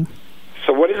 Interesting.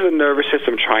 So what is the nervous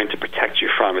system trying to protect you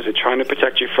from? Is it trying to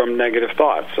protect you from negative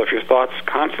thoughts? So if your thoughts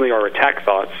constantly are attack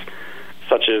thoughts,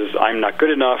 such as I'm not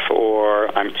good enough, or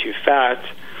I'm too fat,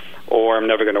 or I'm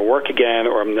never going to work again,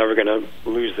 or I'm never going to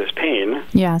lose this pain.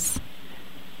 Yes.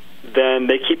 Then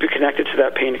they keep you connected to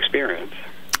that pain experience.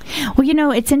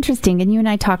 Well, it's interesting, and you and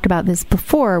I talked about this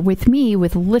before with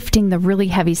lifting the really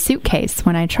heavy suitcase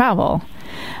when I travel.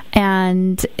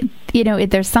 And,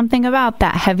 there's something about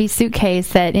that heavy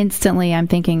suitcase that instantly I'm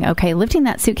thinking, okay, lifting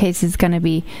that suitcase is going to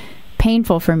be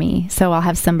painful for me. So I'll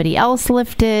have somebody else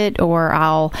lift it, or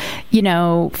I'll,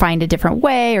 find a different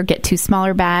way or get two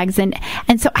smaller bags. And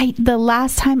so the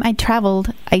last time I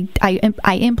traveled,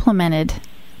 I implemented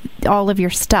all of your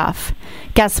stuff.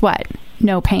 Guess what?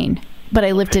 No pain. But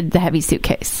I lifted the heavy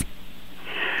suitcase.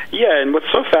 Yeah, and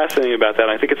what's so fascinating about that,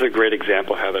 and I think it's a great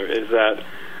example, Heather, is that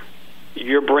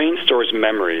your brain stores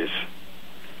memories.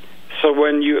 So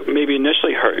when you maybe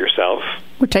initially hurt yourself...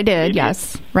 Which I did,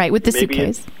 yes. Right, with the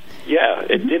suitcase.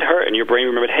 It did hurt, and your brain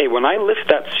remembered, hey, when I lift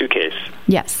that suitcase...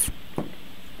 Yes.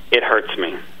 It hurts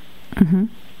me. Mm-hmm.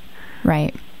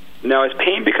 Right. Now, as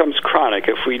pain becomes chronic,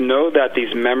 if we know that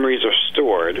these memories are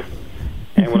stored...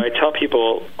 And what I tell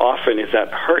people often is that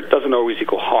hurt doesn't always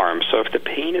equal harm. So if the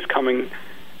pain is coming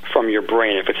from your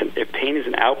brain, if pain is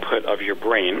an output of your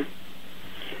brain,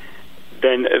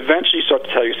 then eventually you start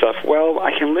to tell yourself, well,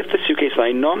 I can lift the suitcase and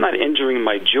I know I'm not injuring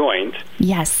my joint.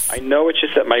 Yes. I know it's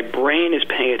just that my brain is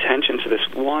paying attention to this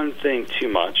one thing too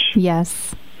much.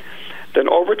 Yes. Then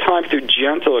over time, through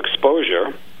gentle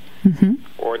exposure,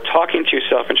 or talking to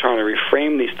yourself and trying to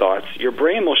reframe these thoughts, your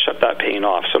brain will shut that pain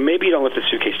off. So maybe you don't lift the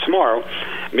suitcase tomorrow.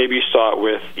 Maybe you start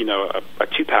with, a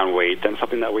 2-pound weight, then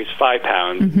something that weighs 5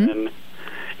 pounds, and,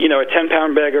 a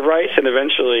 10-pound bag of rice, and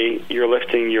eventually you're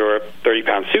lifting your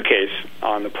 30-pound suitcase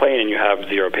on the plane and you have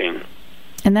zero pain.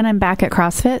 And then I'm back at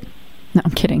CrossFit? No,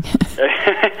 I'm kidding.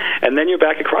 And then you're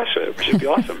back at CrossFit, which would be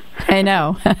awesome. I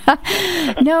know.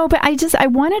 No, but I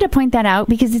wanted to point that out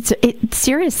because it's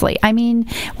seriously. I mean,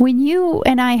 when you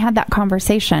and I had that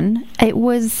conversation, I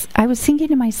was thinking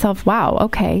to myself, wow,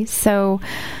 okay, so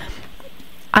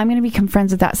I'm going to become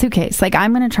friends with that suitcase. Like,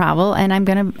 I'm going to travel and I'm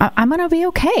going to be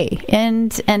okay.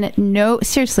 And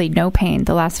seriously, no pain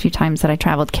the last few times that I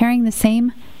traveled carrying the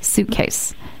same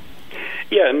suitcase.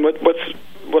 Yeah, and what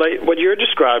you're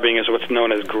describing is what's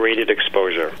known as graded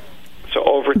exposure. So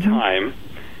over time,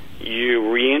 you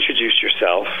reintroduce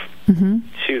yourself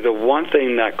to the one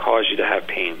thing that caused you to have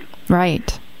pain.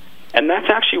 Right. And that's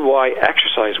actually why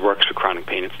exercise works for chronic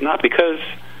pain. It's not because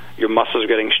your muscles are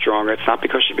getting stronger. It's not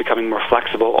because you're becoming more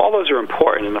flexible. All those are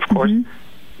important, and of course,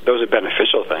 those are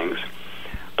beneficial things.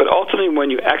 But ultimately,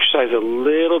 when you exercise a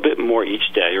little bit more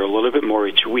each day or a little bit more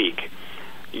each week,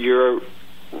 you're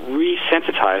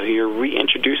resensitizing, you're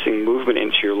reintroducing movement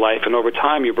into your life, and over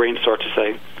time your brain starts to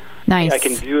say, nice. Hey, I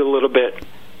can do a little bit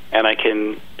and I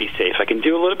can be safe. I can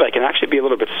do a little bit, I can actually be a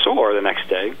little bit sore the next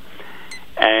day,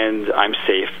 and I'm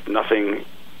safe. Nothing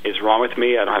is wrong with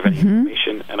me. I don't have any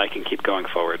information, and I can keep going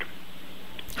forward.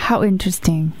 How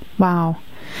interesting. Wow.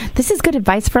 This is good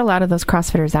advice for a lot of those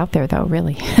CrossFitters out there, though,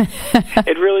 really.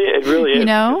 It really is. You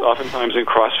know? Oftentimes in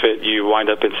CrossFit, you wind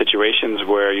up in situations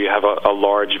where you have a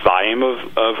large volume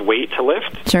of weight to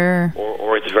lift. Sure.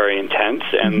 Or it's very intense.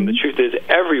 And the truth is,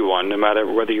 everyone, no matter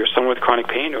whether you're someone with chronic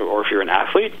pain or if you're an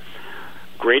athlete,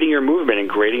 grading your movement and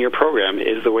grading your program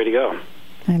is the way to go.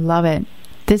 I love it.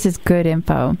 This is good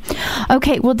info.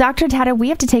 Okay, well, Dr. Tata, we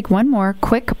have to take one more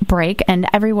quick break. And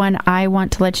everyone, I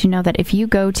want to let you know that if you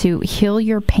go to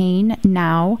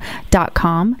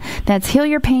healyourpainnow.com, that's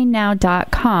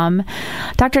healyourpainnow.com,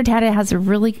 Dr. Tata has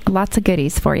really lots of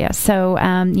goodies for you. So,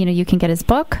 you can get his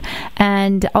book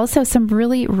and also some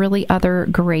really, really other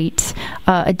great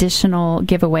additional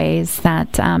giveaways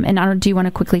that, do you want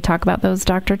to quickly talk about those,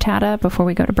 Dr. Tata, before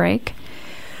we go to break?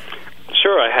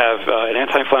 Sure. I have an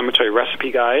anti-inflammatory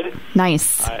recipe guide.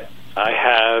 Nice. I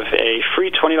have a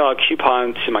free $20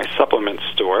 coupon to my supplement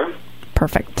store.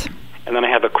 Perfect. And then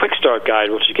I have a quick start guide,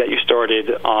 which will get you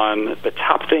started on the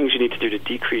top things you need to do to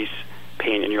decrease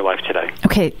pain in your life today.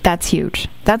 Okay, that's huge.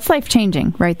 That's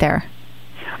life-changing right there.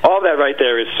 All that right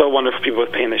there is so wonderful for people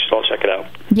with pain. They should all check it out.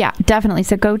 Yeah, definitely.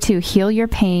 So go to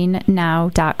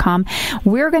healyourpainnow.com.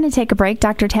 We're going to take a break.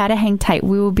 Dr. Tata, hang tight.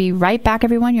 We will be right back,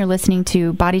 everyone. You're listening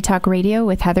to Body Talk Radio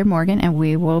with Heather Morgan, and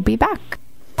we will be back.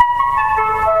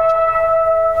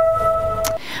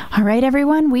 All right,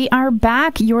 everyone, we are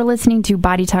back. You're listening to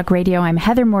Body Talk Radio. I'm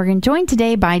Heather Morgan, joined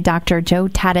today by Dr. Joe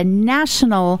Tata,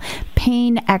 national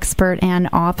pain expert and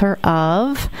author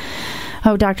of...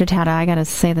 Oh, Dr. Tata, I got to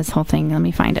say this whole thing. Let me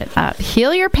find it.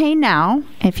 Heal Your Pain Now.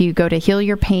 If you go to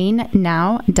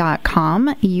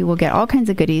healyourpainnow.com, you will get all kinds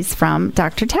of goodies from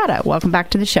Dr. Tata. Welcome back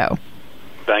to the show.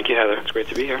 Thank you, Heather. It's great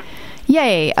to be here.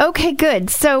 Yay. Okay, good.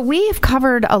 So we've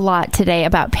covered a lot today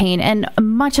about pain, and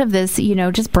much of this,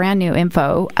 just brand new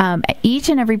info. Each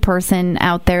and every person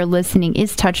out there listening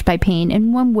is touched by pain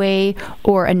in one way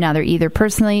or another, either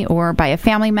personally or by a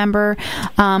family member.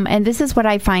 And this is what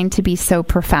I find to be so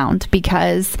profound,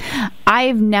 because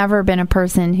I've never been a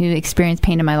person who experienced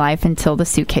pain in my life until the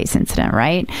suitcase incident,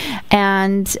 right?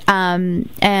 And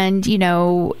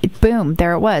boom,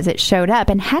 there it was. It showed up.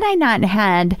 And had I not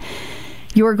had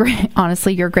your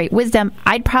great wisdom,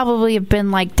 I'd probably have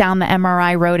been down the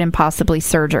MRI road and possibly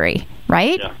surgery,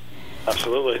 right? Yeah,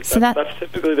 absolutely. So that's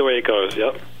typically the way it goes,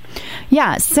 yep.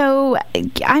 Yeah, so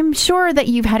I'm sure that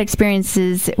you've had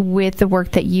experiences with the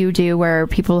work that you do where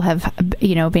people have,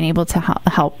 been able to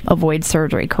help avoid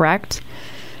surgery, correct?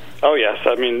 Oh, yes.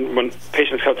 I mean, when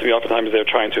patients come to me, oftentimes they're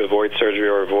trying to avoid surgery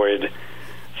or avoid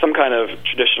some kind of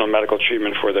traditional medical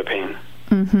treatment for their pain.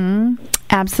 Mm-hmm.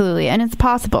 Absolutely. And it's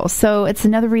possible. So it's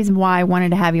another reason why I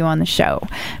wanted to have you on the show,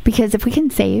 because if we can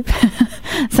save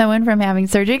someone from having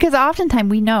surgery, because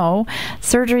oftentimes we know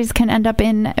surgeries can end up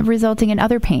resulting in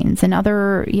other pains and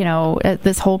other,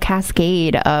 this whole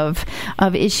cascade of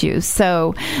issues.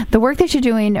 So the work that you're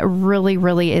doing really,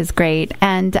 really is great.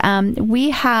 And we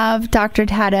have Dr.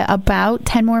 Tata about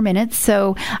 10 more minutes.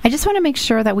 So I just want to make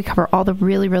sure that we cover all the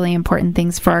really, really important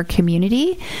things for our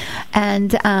community.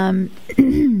 And I'm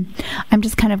I'm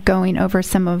just kind of going over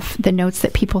some of the notes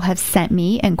that people have sent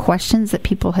me and questions that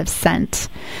people have sent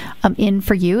in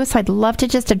for you. So I'd love to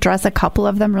just address a couple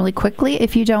of them really quickly,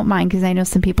 if you don't mind, because I know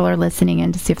some people are listening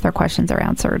in to see if their questions are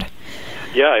answered.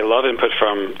 Yeah, I love input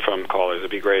from callers.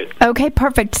 It'd be great. Okay,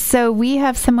 perfect. So we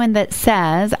have someone that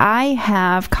says, I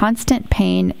have constant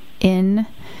pain in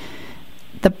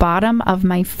the bottom of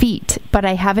my feet, but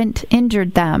I haven't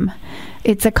injured them.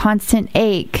 It's a constant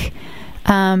ache.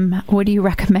 What do you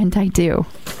recommend I do?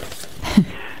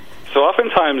 So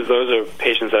oftentimes those are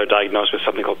patients that are diagnosed with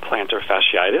something called plantar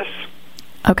fasciitis.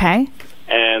 Okay.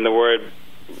 And the word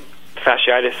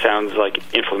fasciitis sounds like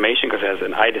inflammation because it has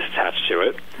an itis attached to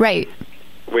it. Right.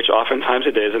 Which oftentimes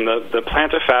it is. And the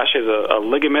plantar fascia is a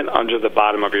ligament under the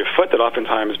bottom of your foot that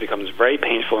oftentimes becomes very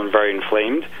painful and very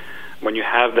inflamed when you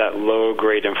have that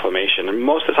low-grade inflammation. And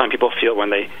most of the time people feel it when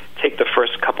they take the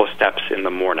first couple of steps in the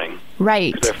morning.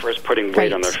 Right. Because they're first putting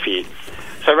weight on their feet.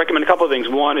 So I recommend a couple of things.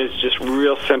 One is just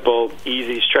real simple,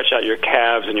 easy, stretch out your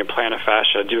calves and your plantar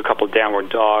fascia, do a couple of downward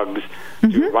dogs,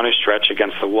 do a runner stretch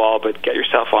against the wall, but get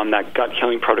yourself on that gut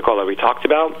healing protocol that we talked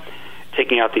about,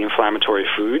 taking out the inflammatory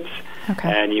foods,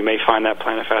 and you may find that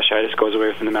plantar fasciitis goes away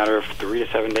within a matter of 3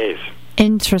 to 7 days.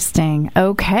 Interesting.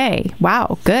 Okay.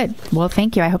 Wow. Good. Well,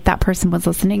 thank you. I hope that person was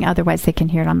listening. Otherwise, they can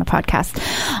hear it on the podcast.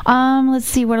 Let's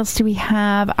see. What else do we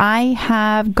have? I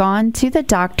have gone to the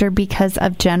doctor because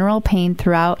of general pain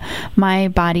throughout my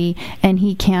body, and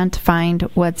he can't find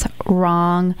what's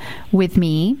wrong with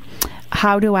me.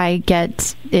 How do I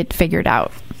get it figured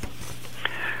out?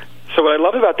 So what I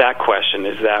love about that question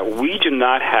is that we do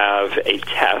not have a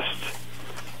test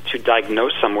to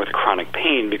diagnose someone with chronic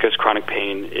pain because chronic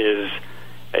pain is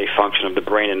a function of the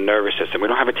brain and nervous system. We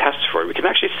don't have a test for it. We can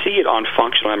actually see it on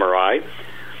functional MRI,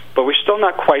 but we're still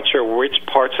not quite sure which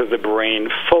parts of the brain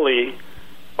fully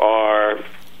are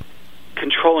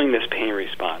controlling this pain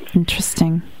response.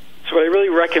 Interesting. So what I really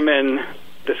recommend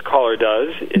this caller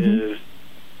does is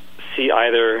see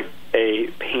either a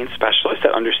pain specialist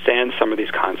that understands some of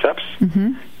these concepts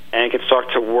and can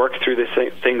start to work through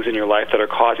the things in your life that are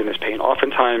causing this pain.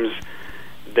 Oftentimes,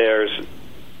 there's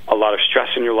a lot of stress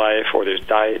in your life or there's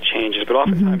diet changes, but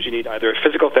oftentimes you need either a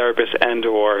physical therapist and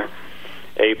or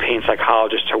a pain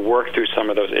psychologist to work through some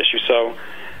of those issues. So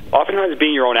oftentimes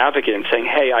being your own advocate and saying,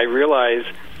 hey, I realize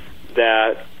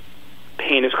that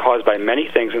pain is caused by many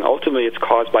things, and ultimately it's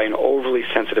caused by an overly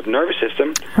sensitive nervous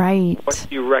system. Right. What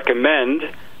do you recommend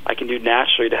I can do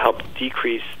naturally to help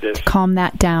decrease this? To calm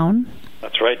that down.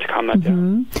 That's right, to calm that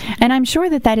down. And I'm sure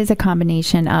that is a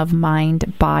combination of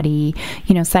mind, body,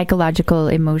 psychological,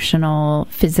 emotional,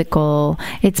 physical.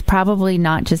 It's probably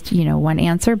not just, one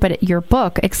answer, but your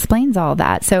book explains all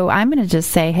that. So I'm going to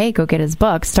just say, hey, go get his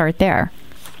book. Start there.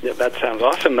 Yeah, that sounds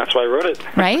awesome. That's why I wrote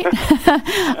it. Right?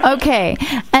 Okay.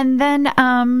 And then,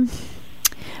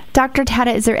 Dr.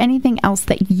 Tata, is there anything else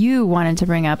that you wanted to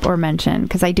bring up or mention?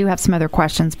 Because I do have some other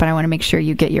questions, but I want to make sure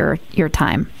you get your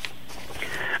time.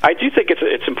 I do think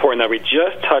it's important that we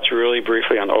just touch really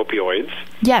briefly on opioids.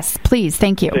 Yes, please.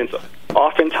 Thank you. Since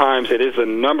oftentimes it is the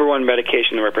number one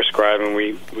medication that we're prescribing.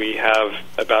 We have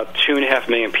about 2.5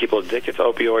 million people addicted to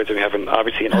opioids, and we have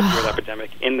obviously an opioid epidemic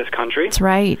in this country. That's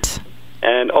right.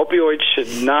 And opioids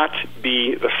should not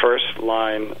be the first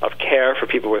line of care for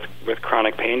people with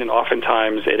chronic pain, and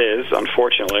oftentimes it is,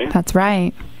 unfortunately. That's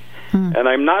right. And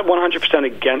I'm not 100%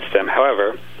 against them.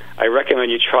 However, I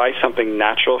recommend you try something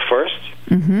natural first,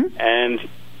 and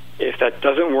if that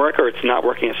doesn't work or it's not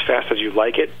working as fast as you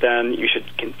like it, then you should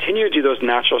continue to do those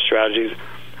natural strategies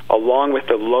along with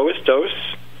the lowest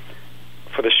dose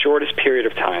for the shortest period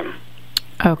of time.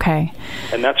 Okay.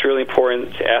 And that's really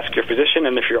important to ask your physician.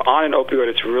 And if you're on an opioid,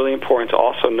 it's really important to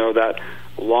also know that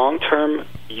long-term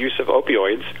use of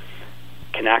opioids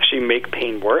can actually make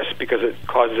pain worse because it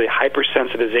causes a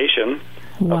hypersensitization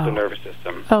of the nervous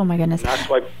system. Oh, my goodness.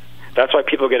 And that's why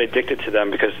people get addicted to them,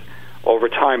 because over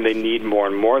time they need more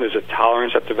and more. There's a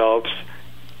tolerance that develops,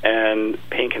 and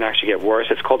pain can actually get worse.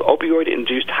 It's called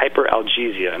opioid-induced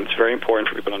hyperalgesia, and it's very important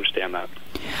for people to understand that.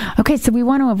 Okay, so we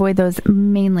want to avoid those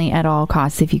mainly at all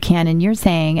costs if you can. And you're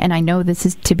saying, and I know this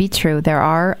is to be true, there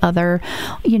are other,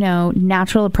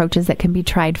 natural approaches that can be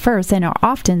tried first and are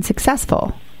often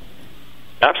successful.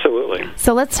 Absolutely.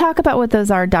 So let's talk about what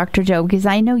those are, Dr. Joe, because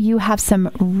I know you have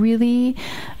some really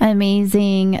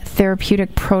amazing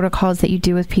therapeutic protocols that you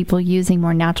do with people using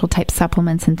more natural type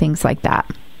supplements and things like that.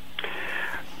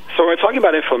 So when we're talking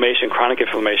about inflammation, chronic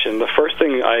inflammation, the first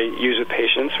thing I use with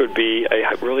patients would be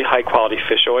a really high-quality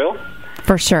fish oil.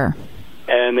 For sure.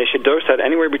 And they should dose that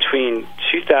anywhere between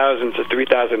 2,000 to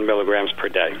 3,000 milligrams per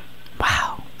day.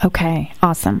 Wow. Okay.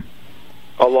 Awesome.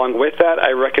 Along with that,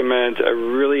 I recommend a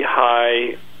really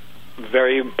high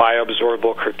very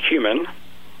bioabsorbable curcumin.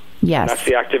 Yes. That's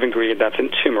the active ingredient that's in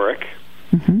turmeric.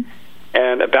 Mm-hmm.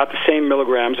 And about the same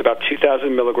milligrams, about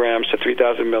 2,000 milligrams to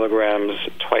 3,000 milligrams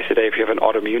twice a day. If you have an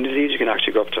autoimmune disease, you can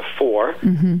actually go up to 4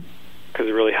 because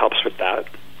it really helps with that.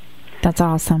 That's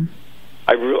awesome.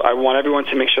 I want everyone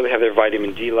to make sure they have their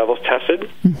vitamin D levels tested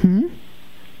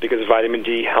because vitamin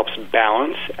D helps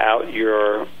balance out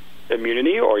your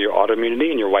immunity or your autoimmunity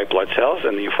and your white blood cells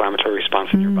and the inflammatory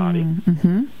response in your body.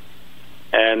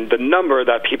 And the number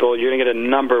that you're going to get a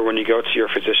number when you go to your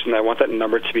physician. I want that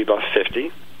number to be about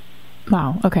 50.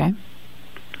 Wow, okay.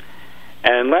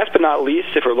 And last but not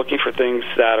least, if we're looking for things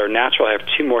that are natural, I have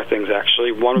 2 more things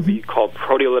actually. One would be called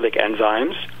proteolytic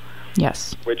enzymes.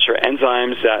 Yes. Which are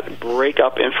enzymes that break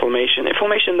up inflammation.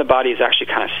 Inflammation in the body is actually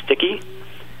kind of sticky.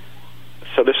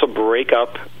 So this will break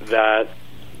up that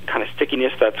kind of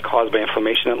stickiness that's caused by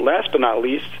inflammation. And last but not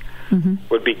least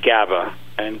would be GABA.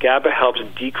 And GABA helps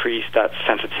decrease that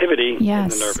sensitivity in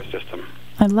the nervous system.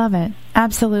 I love it.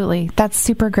 Absolutely. That's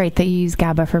super great that you use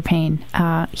GABA for pain.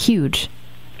 Huge.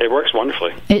 It works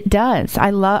wonderfully. It does. I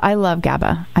love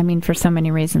GABA. I mean, for so many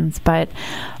reasons. But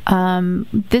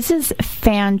this is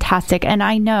fantastic. And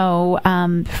I know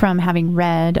from having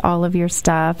read all of your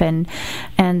stuff and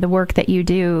the work that you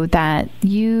do that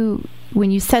when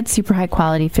you said super high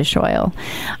quality fish oil,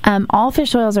 all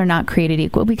fish oils are not created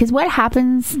equal, because what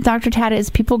happens, Dr. Tata, is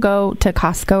people go to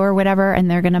Costco or whatever and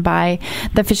they're going to buy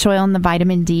the fish oil and the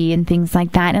vitamin D and things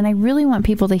like that. And I really want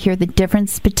people to hear the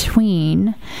difference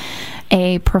between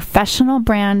a professional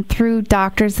brand through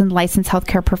doctors and licensed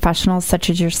healthcare professionals such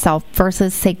as yourself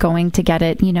versus, say, going to get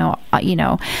it,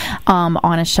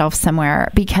 on a shelf somewhere.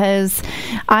 Because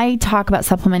I talk about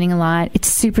supplementing a lot. It's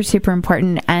super, super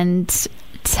important. And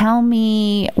tell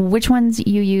me which ones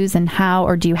you use and how,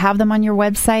 or do you have them on your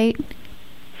website?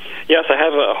 Yes, I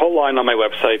have a whole line on my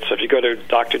website. So if you go to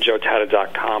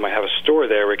drjoetata.com, I have a store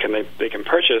there where they can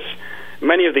purchase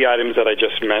many of the items that I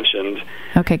just mentioned.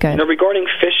 Okay, good. Regarding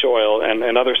fish oil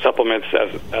and other supplements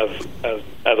as a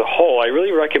whole, I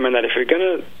really recommend that if you're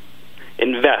going to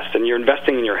invest, and you're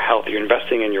investing in your health, you're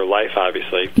investing in your life,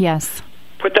 obviously. Yes.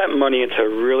 Put that money into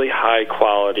really high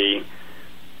quality,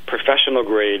 professional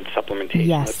grade supplementation.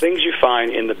 Yes. The things you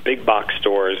find in the big box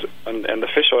stores, and the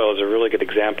fish oil is a really good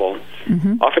example.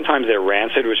 Oftentimes they're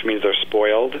rancid, which means they're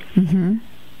spoiled.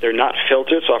 They're not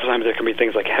filtered, so oftentimes there can be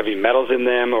things like heavy metals in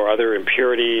them or other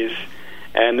impurities,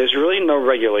 and there's really no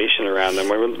regulation around them.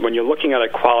 When you're looking at a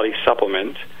quality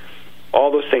supplement, all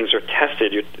those things are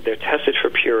tested. They're tested for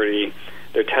purity,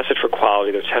 they're tested for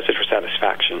quality, they're tested for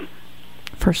satisfaction.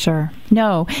 For sure.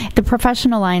 No, the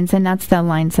professional lines, and that's the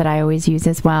lines that I always use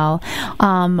as well,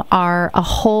 are a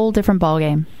whole different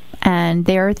ballgame, and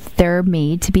they're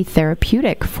made to be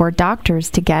therapeutic for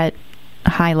doctors to get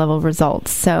high-level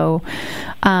results. So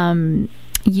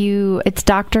it's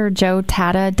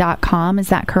drjoetata.com, is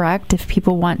that correct? If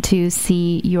people want to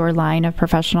see your line of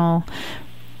professional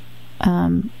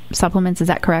supplements, is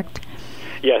that correct?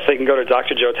 Yes, they can go to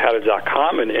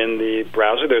drjoetata.com, and in the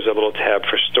browser there's a little tab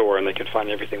for store, and they can find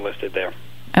everything listed there.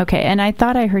 Okay, and I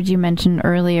thought I heard you mention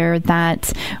earlier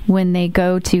that when they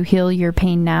go to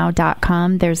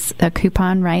healyourpainnow.com, there's a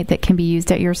coupon, right, that can be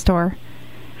used at your store?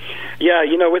 Yeah,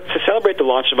 to celebrate the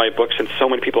launch of my book, since so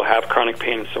many people have chronic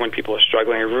pain and so many people are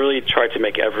struggling, I really tried to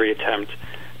make every attempt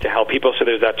to help people. So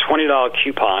there's that $20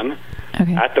 coupon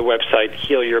at the website,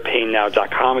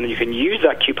 healyourpainnow.com, and you can use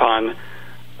that coupon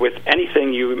with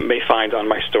anything you may find on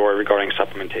my store regarding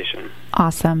supplementation.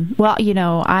 Awesome. Well,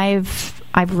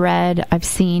 I've read, I've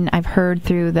seen, I've heard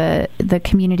through the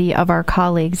community of our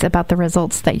colleagues about the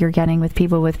results that you're getting with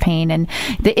people with pain and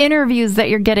the interviews that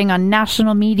you're getting on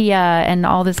national media and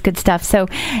all this good stuff. So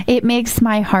it makes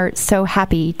my heart so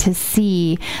happy to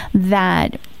see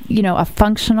that a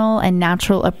functional and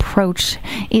natural approach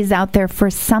is out there for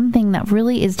something that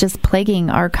really is just plaguing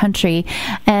our country.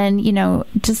 And,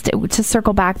 just to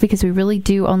circle back, because we really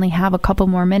do only have a couple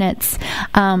more minutes,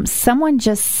 someone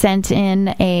just sent in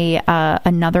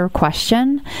another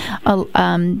question,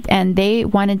 and they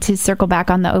wanted to circle back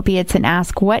on the opiates and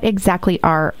ask, what exactly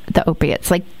are the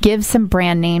opiates? Like, give some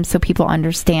brand names so people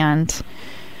understand.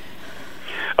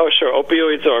 Oh, sure.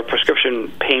 Opioids are prescription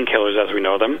painkillers as we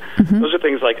know them. Those are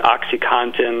things like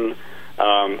OxyContin,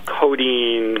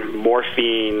 codeine,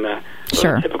 morphine.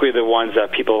 Sure. Those are typically the ones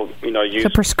that people, use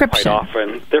quite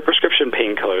often. They're prescription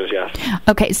painkillers, yes.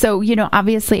 Okay, so,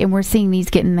 obviously, and we're seeing these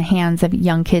get in the hands of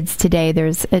young kids today.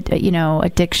 There's,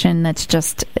 addiction that's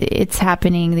just, it's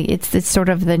happening. It's sort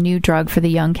of the new drug for the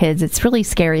young kids. It's really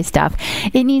scary stuff.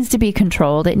 It needs to be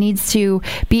controlled. It needs to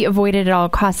be avoided at all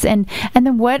costs. And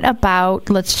then what about,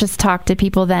 let's just talk to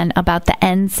people then about the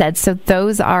NSAIDs. So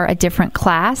those are a different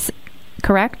class,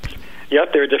 correct?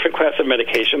 Yep, they're a different class of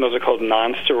medication. Those are called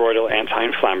non-steroidal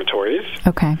anti-inflammatories.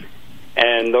 Okay.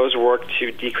 And those work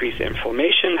to decrease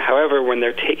inflammation. However, when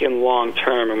they're taken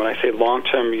long-term, and when I say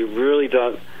long-term, you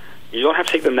don't have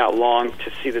to take them that long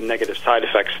to see the negative side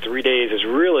effects. 3 days is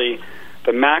really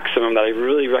the maximum that I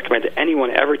really recommend to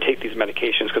anyone ever take these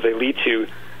medications, because they lead to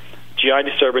GI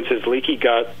disturbances, leaky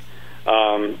gut,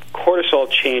 cortisol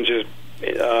changes,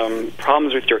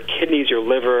 problems with your kidneys, your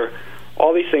liver.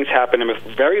 All these things happen, and with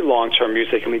very long-term use,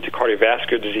 they can lead to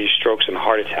cardiovascular disease, strokes, and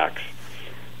heart attacks.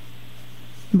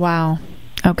 Wow.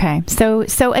 Okay. So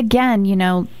again,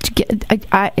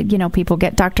 people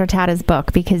get Dr. Tata's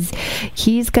book, because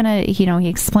he's going to, he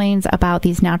explains about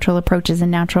these natural approaches and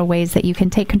natural ways that you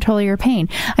can take control of your pain.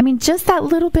 I mean, just that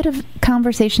little bit of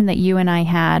conversation that you and I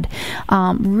had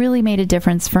really made a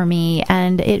difference for me,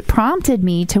 and it prompted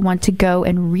me to want to go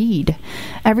and read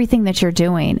everything that you're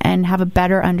doing and have a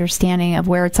better understanding of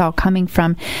where it's all coming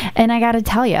from. And I got to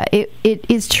tell you,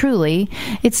 it's truly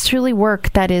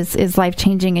work that is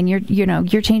life-changing, and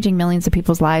you're changing millions of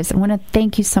people's lives. I want to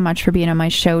thank you so much for being on my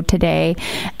show today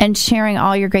and sharing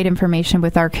all your great information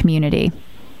with our community.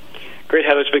 Great,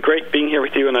 Heather. It's been great being here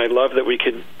with you, and I love that we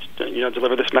could,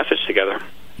 deliver this message together.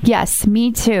 Yes,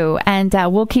 me too. And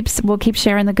we'll keep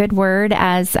sharing the good word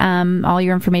as all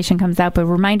your information comes out. But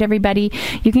remind everybody,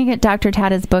 you can get Dr.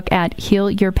 Tata's book at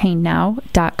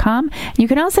healyourpainnow.com. You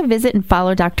can also visit and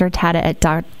follow Dr. Tata at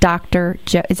Dr.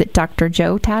 Joe. Is it Dr.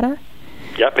 Joe Tata?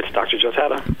 Yep, it's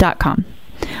drjoetata.com.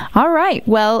 All right.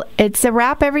 Well, it's a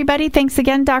wrap, everybody. Thanks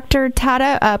again, Dr.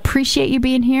 Tata. Appreciate you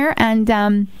being here.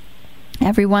 And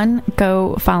everyone,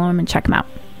 go follow him and check him out.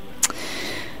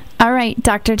 All right,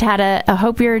 Dr. Tata, I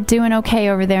hope you're doing okay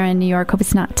over there in New York. Hope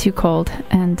it's not too cold.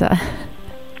 And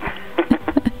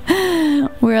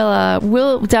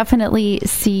we'll definitely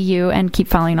see you and keep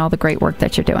following all the great work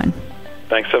that you're doing.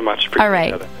 Thanks so much. Appreciate all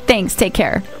right. Thanks. Take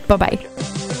care. Bye-bye.